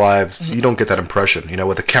apostles' lives, you don't get that impression.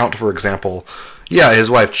 With the Count, for example, yeah, his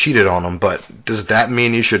wife cheated on him, but does that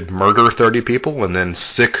mean you should murder 30 people and then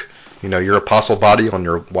sick, your apostle body on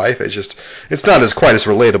your wife? It's not quite as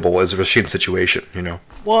relatable as a Roshine's situation,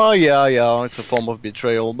 Well, yeah, it's a form of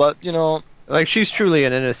betrayal, but like, she's truly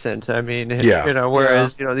an innocent. I mean, yeah.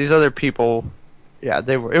 Whereas these other people,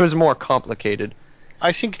 it was more complicated.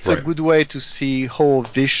 I think it's a good way to see how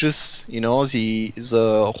vicious,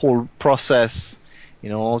 the whole process,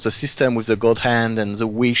 the system with the God hand and the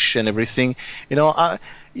wish and everything.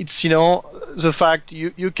 It's, the fact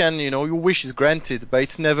you can, your wish is granted, but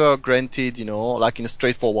it's never granted, like in a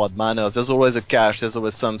straightforward manner. There's always a catch, there's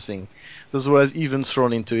always something. There's always even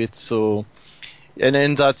thrown into it. So, and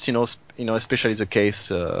then that's, especially the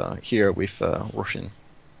case here with Rochine.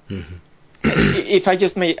 Mm-hmm. If I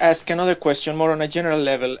just may ask another question, more on a general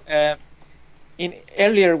level.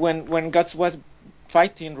 Earlier, when Guts was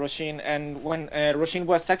fighting Rochine, and when Rochine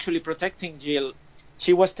was actually protecting Jill,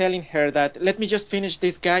 she was telling her that, let me just finish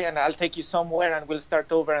this guy and I'll take you somewhere and we'll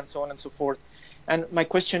start over, and so on and so forth. And my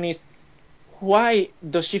question is, why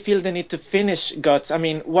does she feel the need to finish Guts? I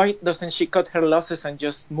mean, why doesn't she cut her losses and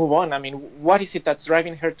just move on? I mean, what is it that's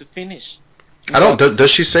driving her to finish? I don't.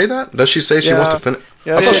 Does she say that? Does she say she wants to finish?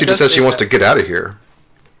 Yeah, I thought she she just does said she say wants that. to get out of here.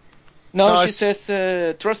 No, No, she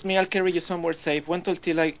says, "Trust me, I'll carry you somewhere safe. Wait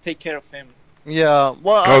until I take care of him." Yeah,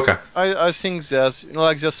 well, Okay. I think there's,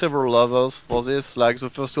 like, there's several levels for this. Like, the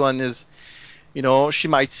first one is, she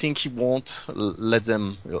might think he won't let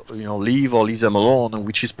them, leave or leave them alone,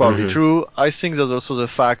 which is probably true. I think there's also the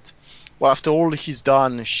fact, well, after all he's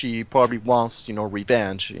done, she probably wants,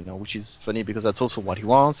 revenge, which is funny because that's also what he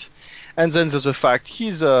wants. And then there's the fact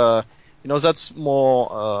he's, that's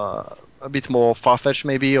more, a bit more far-fetched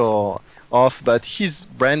maybe, or off, but he's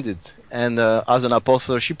branded. And as an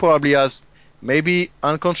apostle, she probably has, maybe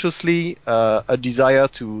unconsciously, a desire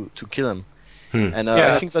to kill him. And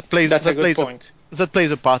I think that plays that's a good point. That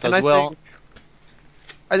plays a part And as well.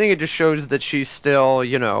 I think it just shows that she's still,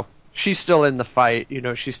 she's still in the fight.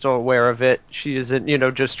 She's still aware of it. She isn't,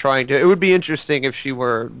 just trying to. It would be interesting if she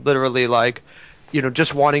were literally like,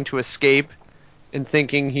 just wanting to escape and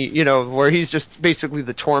thinking where he's just basically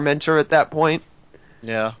the tormentor at that point.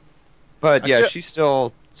 Yeah. But Actually, she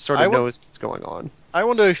still sort of knows what's going on. I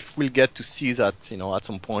wonder if we'll get to see that, at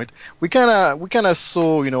some point. We kinda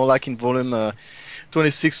saw, like in volume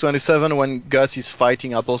 26, 27, when Guts is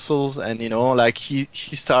fighting apostles, and like he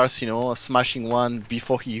starts, smashing one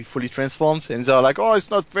before he fully transforms, and they're like, "Oh, it's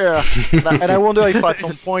not fair." and I wonder if at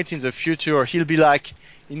some point in the future he'll be like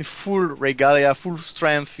in full regalia, full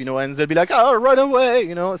strength, and they'll be like, "Oh, run away,"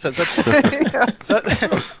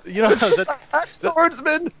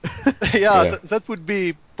 Swordsman. That would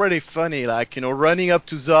be pretty funny, like, running up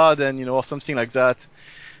to Zod and, or something like that.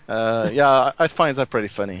 I find that pretty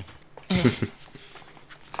funny.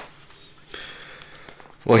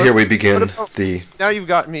 Well, here we begin Now you've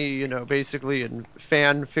got me, basically in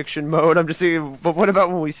fan fiction mode. I'm just saying, but what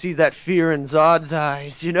about when we see that fear in Zod's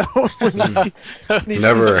eyes, when he's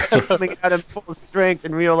Never. coming at him full strength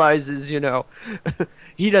and realizes,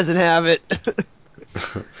 he doesn't have it.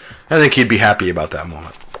 I think he'd be happy about that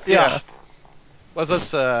moment. Yeah. Well,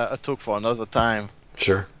 that's a talk for another time.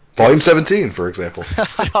 Sure. Volume 17, for example.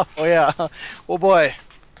 Oh, yeah. Oh, boy.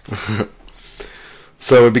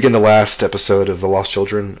 So we begin the last episode of The Lost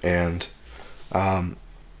Children, and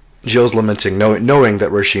Jill's lamenting, knowing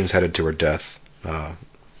that Rochine's headed to her death.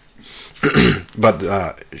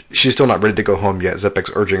 But she's still not ready to go home yet.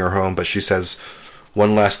 Zepek's urging her home, but she says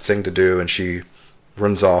one last thing to do, and she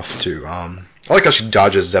runs off to... I like how she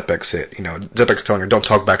dodges Zepek's hit. Zepek's telling her, "Don't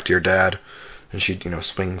talk back to your dad." And she,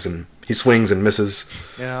 swings, and he swings and misses.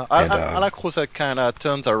 Yeah, I like how that kind of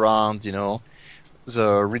turns around, the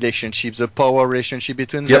relationship, the power relationship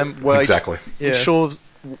between them, where exactly. It shows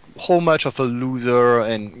how much of a loser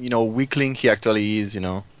and, weakling he actually is,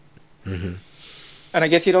 Mm-hmm. And I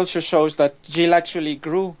guess it also shows that Jill actually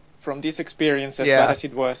grew from this experience, as bad as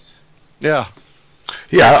it was. Yeah.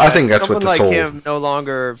 Yeah, I think that's what Someone this like whole... him no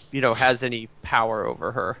longer, has any power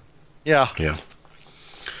over her. Yeah. Yeah.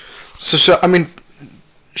 So,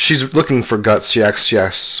 she's looking for Guts. She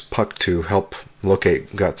asks Puck to help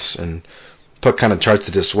locate Guts, and Puck kind of tries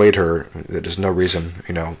to dissuade her that there's no reason,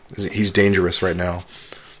 he's dangerous right now.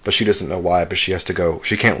 But she doesn't know why, but she has to go.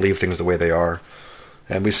 She can't leave things the way they are.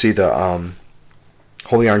 And we see the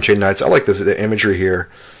Holy Iron Chain Knights. I like the imagery here.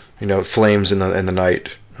 Flames in the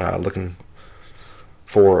night, looking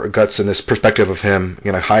for Guts in this perspective of him,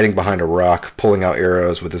 hiding behind a rock, pulling out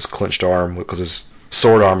arrows with his clenched arm, because his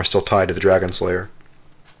sword arm is still tied to the Dragon Slayer.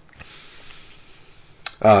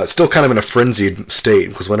 Still kind of in a frenzied state,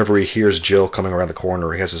 because whenever he hears Jill coming around the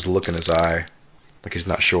corner, he has this look in his eye, like he's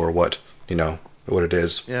not sure what it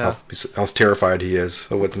is. Yeah. How terrified he is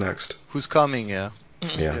of what's next. Who's coming, yeah.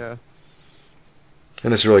 Yeah.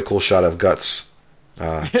 And this really cool shot of Guts,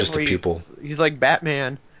 just the pupil. He's like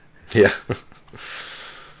Batman. Yeah.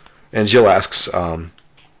 And Jill asks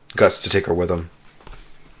Guts to take her with him.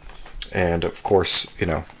 And, of course,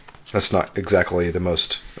 that's not exactly the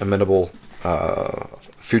most amenable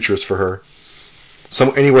futures for her.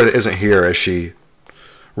 So anywhere that isn't here, as she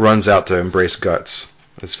runs out to embrace Guts.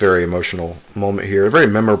 It's a very emotional moment here. Very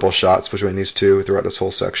memorable shots between these two throughout this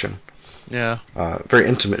whole section. Yeah. Very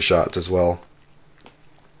intimate shots as well.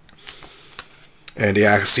 And he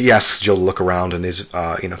asks Jill to look around, and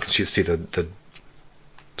she see the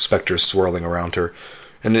specters swirling around her.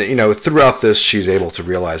 And throughout this, she's able to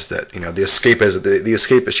realize that the escape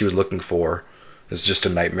that she was looking for is just a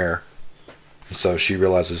nightmare. And so she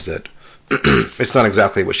realizes that it's not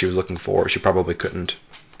exactly what she was looking for. She probably couldn't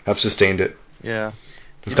have sustained it. Yeah.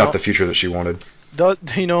 It's not the future that she wanted.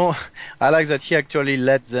 I like that he actually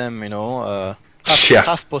let them,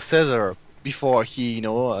 half possess her. before he,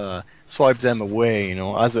 swiped them away,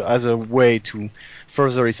 as a way to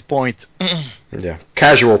further his point. Yeah,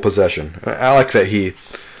 casual possession. I like that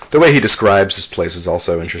the way he describes this place is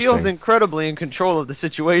also He interesting. feels incredibly in control of the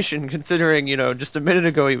situation, considering, just a minute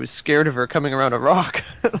ago he was scared of her coming around a rock.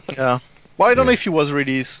 Yeah. Well, I don't know if he was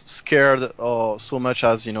really scared or so much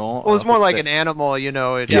as, Well, it was more like an animal,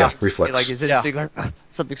 reflex. Like his instinct, like,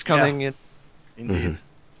 something's coming. Yeah. Indeed.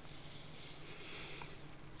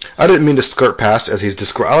 I didn't mean to skirt past as he's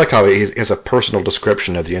described. I like how he has a personal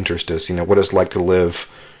description of the Interstice. What it's like to live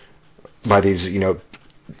by these,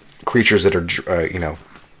 creatures that are,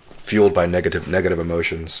 fueled by negative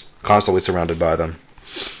emotions, constantly surrounded by them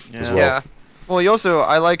as well. Yeah. Well,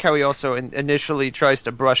 I like how he also initially tries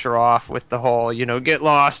to brush her off with the whole, get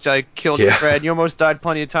lost, I killed your friend, you almost died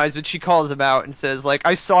plenty of times, but she calls him out and says, like,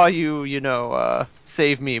 I saw you,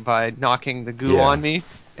 save me by knocking the goo on me,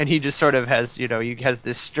 and he just sort of has, he has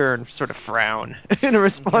this stern sort of frown in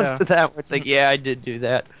response to that, where it's like, yeah, I did do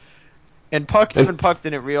that. And even Puck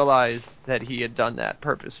didn't realize that he had done that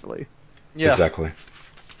purposefully. Yeah. Exactly.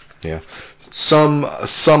 Yeah. Some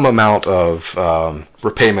amount of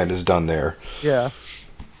repayment is done there. Yeah.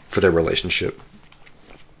 For their relationship.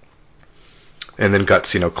 And then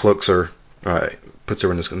Guts, cloaks her, puts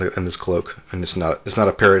her in this cloak, and it's not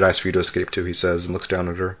a paradise for you to escape to, he says, and looks down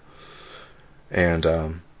at her. And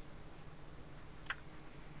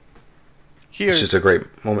here, it's just a great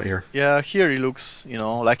moment here. Yeah, here he looks,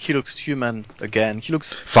 like he looks human again. He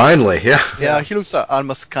looks finally, yeah. Yeah, he looks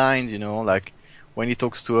almost kind, like when he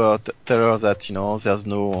talks to her, tell her that there's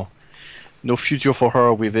no future for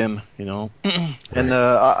her with him, Right. And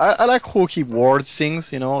I like how he words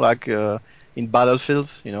things, like in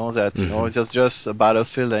battlefields, that there's just a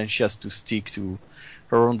battlefield and she has to stick to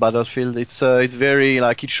her own battlefield. It's very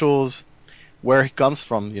like it shows where he comes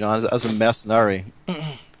from, as a mercenary.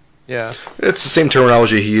 Yeah. It's the same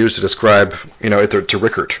terminology he used to describe, to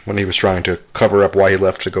Rickert when he was trying to cover up why he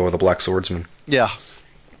left to go with the Black Swordsman. Yeah.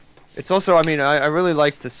 It's also, I really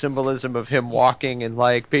like the symbolism of him walking and,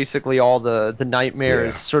 like, basically all the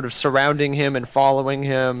nightmares sort of surrounding him and following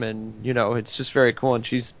him, and, it's just very cool. And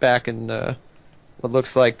she's back in what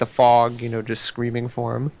looks like the fog, just screaming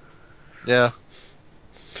for him. Yeah.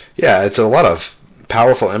 Yeah, it's a lot of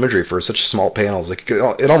powerful imagery for such small panels. Like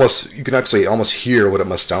you can actually almost hear what it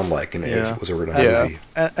must sound like if it was a movie.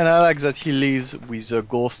 And I like that he lives with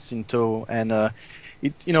ghosts in tow, and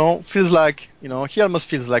it feels like he almost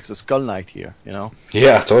feels like the Skull Knight here.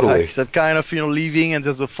 Yeah, totally. Like that kind of leaving and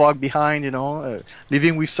there's a fog behind.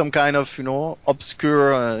 Living with some kind of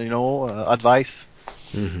obscure advice.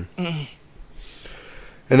 Mm-hmm.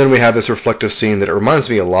 And then we have this reflective scene that reminds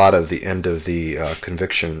me a lot of the end of the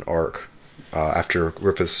Conviction arc after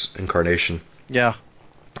Griffith's incarnation. Yeah.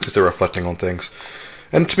 Because they're reflecting on things.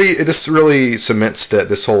 And to me, this really cements that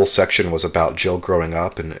this whole section was about Jill growing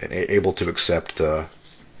up and able to accept the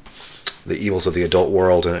evils of the adult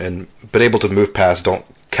world but able to move past, don't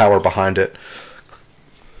cower behind it.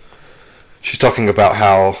 She's talking about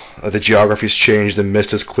how the geography's changed, the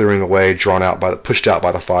mist is clearing away, pushed out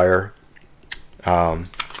by the fire. And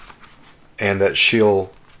that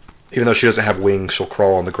she'll, even though she doesn't have wings, she'll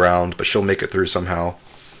crawl on the ground, but she'll make it through somehow.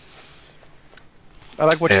 I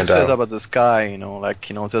like what she says about the sky,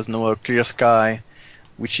 there's no clear sky,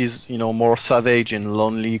 which is, more savage and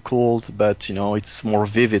lonely, cold, but, it's more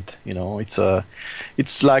vivid,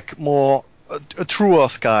 it's like more a truer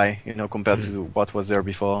sky, compared to what was there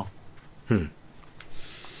before. And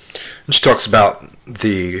she talks about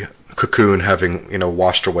the cocoon having,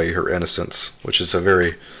 washed away her innocence, which is a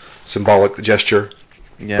very symbolic gesture.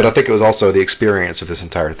 Yeah. But I think it was also the experience of this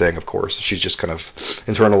entire thing, of course. She's just kind of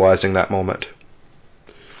internalizing that moment.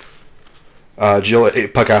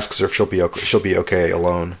 Puck asks her if she'll be okay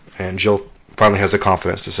alone, and Jill finally has the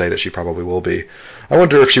confidence to say that she probably will be. I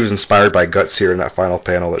wonder if she was inspired by Guts here in that final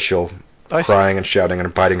panel, that she'll crying and shouting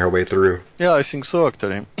and biting her way through. Yeah, I think so,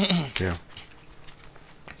 actually. Yeah.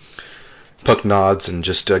 Puck nods and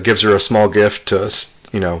just gives her a small gift to,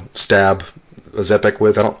 stab Zepek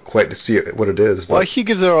with. I don't quite see what it is. But... Well, he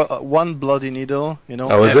gives her one bloody needle,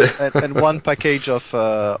 Oh, is it? and one package of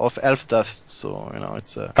elf dust. So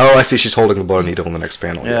it's. Oh, I see. She's holding the bloody needle in the next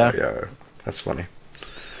panel. Yeah, that's funny.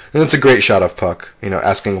 And it's a great shot of Puck,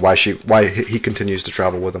 asking why he continues to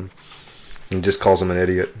travel with him, and just calls him an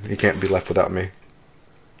idiot. He can't be left without me.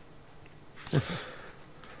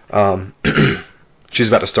 She's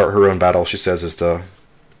about to start her own battle, she says, as the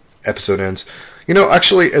episode ends.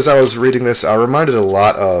 Actually, as I was reading this, I reminded a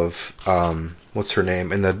lot of, what's her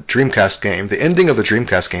name, in the Dreamcast game. The ending of the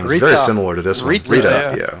Dreamcast game is very similar to this one.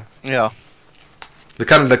 Rita, yeah. Yeah. The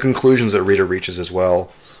kind of the conclusions that Rita reaches as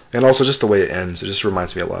well. And also just the way it ends, it just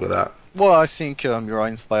reminds me a lot of that. Well, I think Miura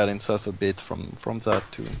inspired himself a bit from that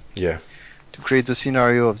to create the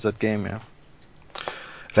scenario of that game. Yeah.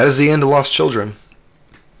 That is the end of Lost Children.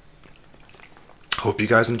 Hope you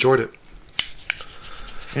guys enjoyed it.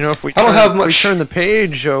 You know, if we turn the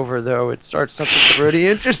page over, though, it starts something pretty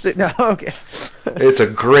interesting. No, okay. It's a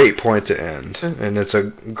great point to end, and it's a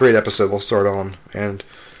great episode we'll start on. And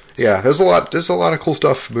yeah, there's a lot of cool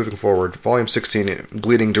stuff moving forward. Volume 16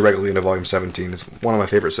 bleeding directly into Volume 17 is one of my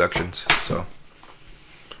favorite sections. So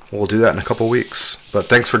we'll do that in a couple weeks. But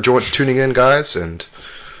thanks for tuning in, guys, and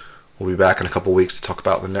we'll be back in a couple weeks to talk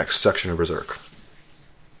about the next section of Berserk.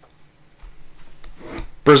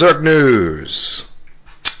 Berserk news.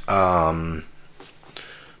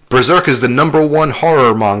 Berserk is the #1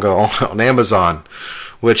 horror manga on Amazon,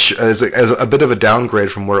 which is a bit of a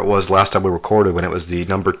downgrade from where it was last time we recorded, when it was the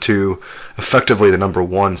 #2, effectively the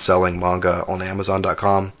 #1 selling manga on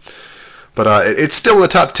Amazon.com. But it's still in the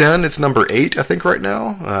top 10. It's #8, I think, right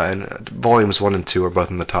now, and volumes 1 and 2 are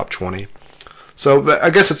both in the top 20. So I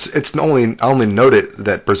guess I only note it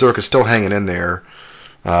that Berserk is still hanging in there.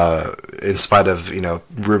 In spite of,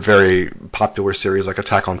 very popular series like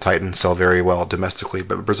Attack on Titan sell very well domestically,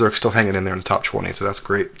 but Berserk's still hanging in there in the top 20, so that's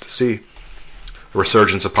great to see. A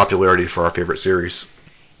resurgence of popularity for our favorite series.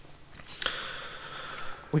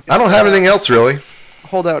 I don't have anything else, really.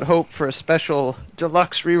 Hold out hope for a special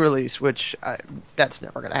deluxe re-release, which that's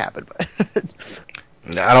never going to happen. But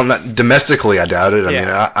I don't know. Domestically, I doubt it.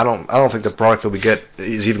 Yeah. I don't think the product that we get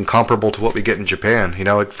is even comparable to what we get in Japan.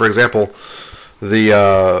 Like, for example,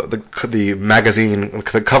 the magazine,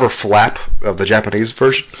 the cover flap of the Japanese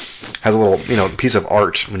version has a little piece of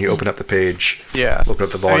art when you open up the page. Yeah. Open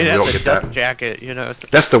up the volume. You don't get dust that. Jacket,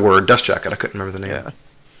 That's the word, dust jacket. I couldn't remember the name. Yeah.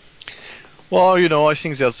 Well, I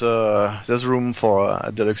think there's room for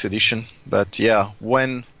a deluxe edition, but yeah,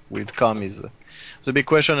 when will it come is the big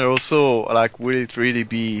question. And also, like, will it really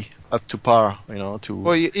be up to par?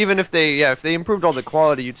 Well, even if they improved all the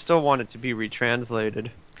quality, you'd still want it to be retranslated.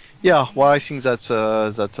 Yeah, well, I think that's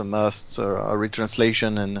a must, a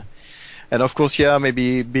retranslation, and of course, yeah,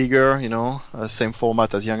 maybe bigger, same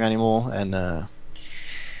format as Young Animal, and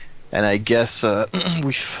I guess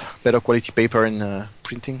with better quality paper and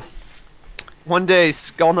printing. One day,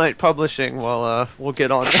 Skull Knight Publishing will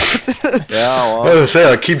get on that. Yeah, well, I was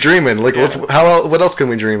gonna say, keep dreaming. Like, what else can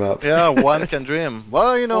we dream up? Yeah, one can dream.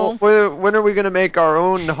 Well, when are we going to make our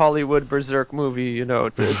own Hollywood Berserk movie?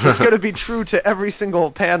 It's going to be true to every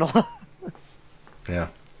single panel. Yeah.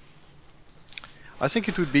 I think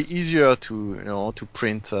it would be easier to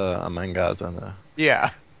print a manga than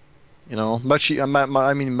yeah. much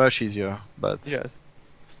easier, but yeah.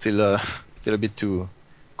 Still a bit too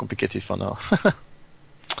complicated for now.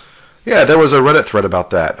 Yeah, there was a Reddit thread about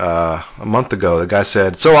that a month ago. The guy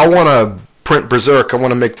said, "So I want to print Berserk. I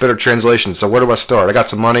want to make better translations. So where do I start? I got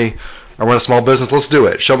some money. I run a small business. Let's do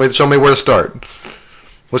it. Show me where to start.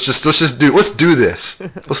 Let's do this.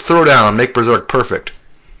 Let's throw down and make Berserk perfect."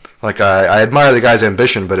 Like, I admire the guy's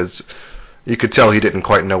ambition, but you could tell he didn't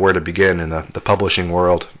quite know where to begin in the publishing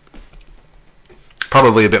world.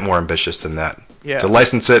 Probably a bit more ambitious than that. Yeah. To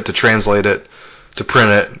license it, to translate it, to print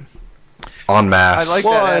it en masse. I like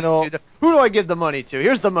that attitude. Who do I give the money to?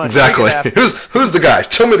 Here's the money. Exactly. Who's the guy?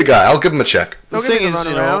 Show me the guy. I'll give him a check. The thing is,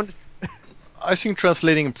 I think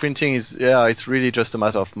translating and printing it's really just a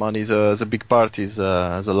matter of money. The big part is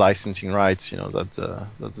the licensing rights. That's the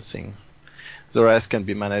thing. The rest can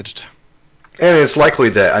be managed. And it's likely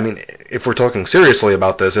that, if we're talking seriously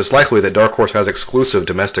about this, it's likely that Dark Horse has exclusive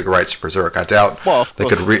domestic rights to Berserk. I doubt they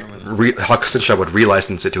could Hakusensha would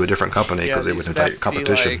relicense it to a different company because they would invite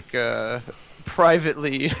competition.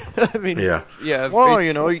 Privately. Yeah. Well,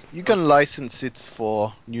 you can license it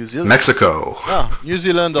for New Zealand, Mexico. New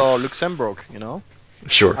Zealand or Luxembourg.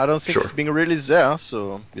 Sure. I don't think it's being released there,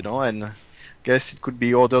 so and I guess it could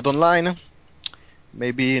be ordered online.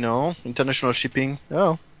 Maybe international shipping.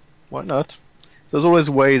 Oh, why not? There's always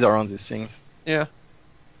ways around these things. Yeah.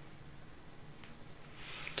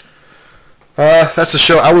 That's the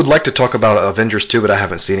show. I would like to talk about Avengers 2, but I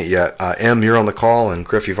haven't seen it yet. Em, you're on the call, and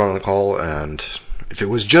Griff, you're on the call, and if it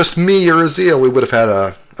was just me or Azia, we would have had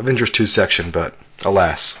a Avengers 2 section, but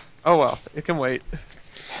alas. Oh well, it can wait.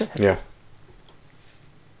 Yeah.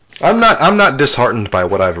 I'm not disheartened by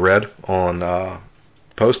what I've read on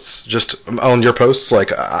posts, just on your posts.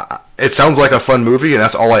 Like, it sounds like a fun movie, and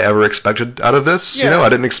that's all I ever expected out of this. Yeah. I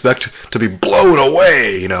didn't expect to be blown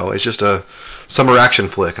away. It's just a summer action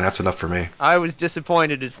flick, and that's enough for me. I was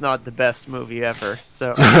disappointed it's not the best movie ever.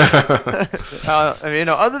 So,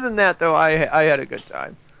 other than that, though, I had a good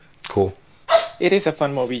time. Cool. It is a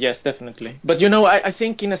fun movie, yes, definitely. But I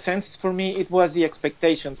think in a sense for me it was the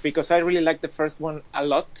expectations because I really liked the first one a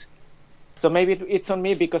lot. So maybe it's on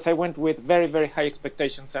me because I went with very, very high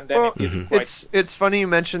expectations and then Well, it didn't quite. it's funny you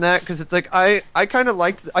mention that because it's like I kind of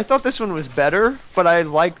liked. I thought this one was better, but I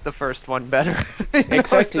liked the first one better.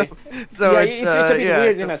 Exactly. So Yeah, it's a bit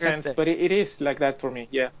weird it's in a weird sense, thing. but it is like that for me.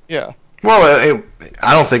 Yeah. Yeah. Well,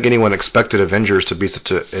 I don't think anyone expected Avengers to be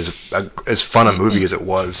such as fun a movie as it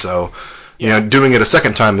was. So, doing it a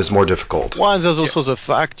second time is more difficult. Well, and there's also the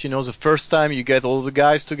fact, the first time you get all the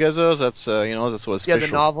guys together, that's that's what's special. Yeah,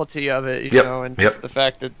 the novelty of it, Yep, and yep. just the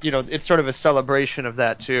fact that it's sort of a celebration of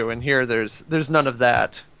that too. And here, there's none of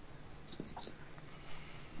that,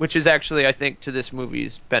 which is actually, I think, to this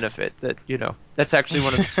movie's benefit. That that's actually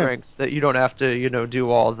one of the strengths that you don't have to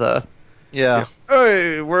do all the Yeah.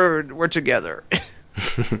 hey, we're together.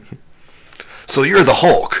 So you're the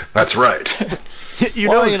Hulk. That's right.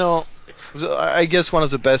 I guess one of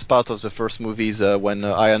the best parts of the first movie is when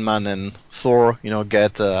Iron Man and Thor,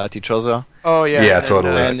 get at each other. Oh yeah, Yeah, and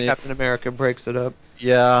totally. then, Captain America breaks it up.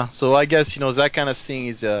 Yeah, so I guess that kind of thing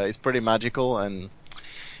is pretty magical, and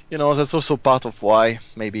that's also part of why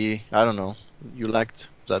maybe I don't know you liked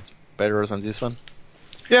that better than this one.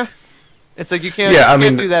 Yeah. It's like you can't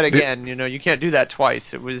do that again, you can't do that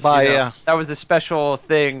twice. It was that was a special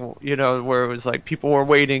thing, where it was like people were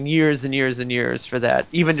waiting years and years and years for that.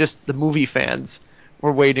 Even just the movie fans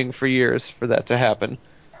were waiting for years for that to happen.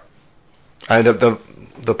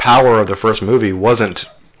 The power of the first movie wasn't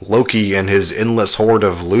Loki and his endless horde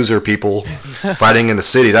of loser people fighting in the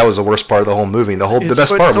city. That was the worst part of the whole movie. The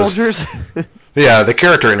best part was the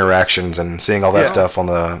character interactions and seeing all that stuff on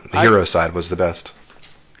the hero side was the best.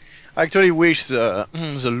 I actually wish the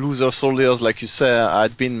loser soldiers, like you said,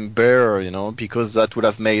 had been better, because that would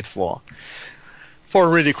have made for a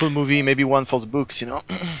really cool movie, maybe one for the books,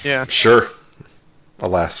 Yeah. Sure.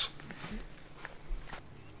 Alas.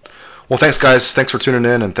 Well, thanks, guys. Thanks for tuning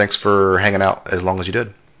in, and thanks for hanging out as long as you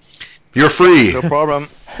did. You're free. No problem.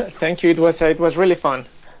 Thank you. It was really fun.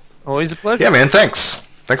 Always a pleasure. Yeah, man. Thanks.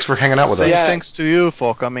 Thanks for hanging out with us. Thanks to you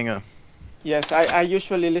for coming. Yes, I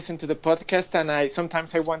usually listen to the podcast, and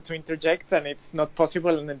sometimes I want to interject, and it's not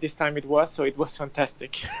possible. And this time it was, so it was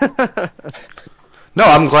fantastic. No,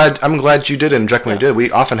 I'm glad you did inject when you did.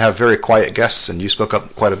 We often have very quiet guests, and you spoke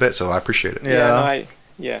up quite a bit, so I appreciate it.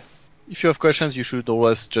 Yeah. If you have questions, you should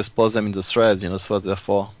always just post them in the threads. That's what they're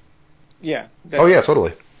for. Yeah. Oh yeah,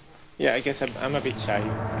 totally. Yeah, I guess I'm a bit shy.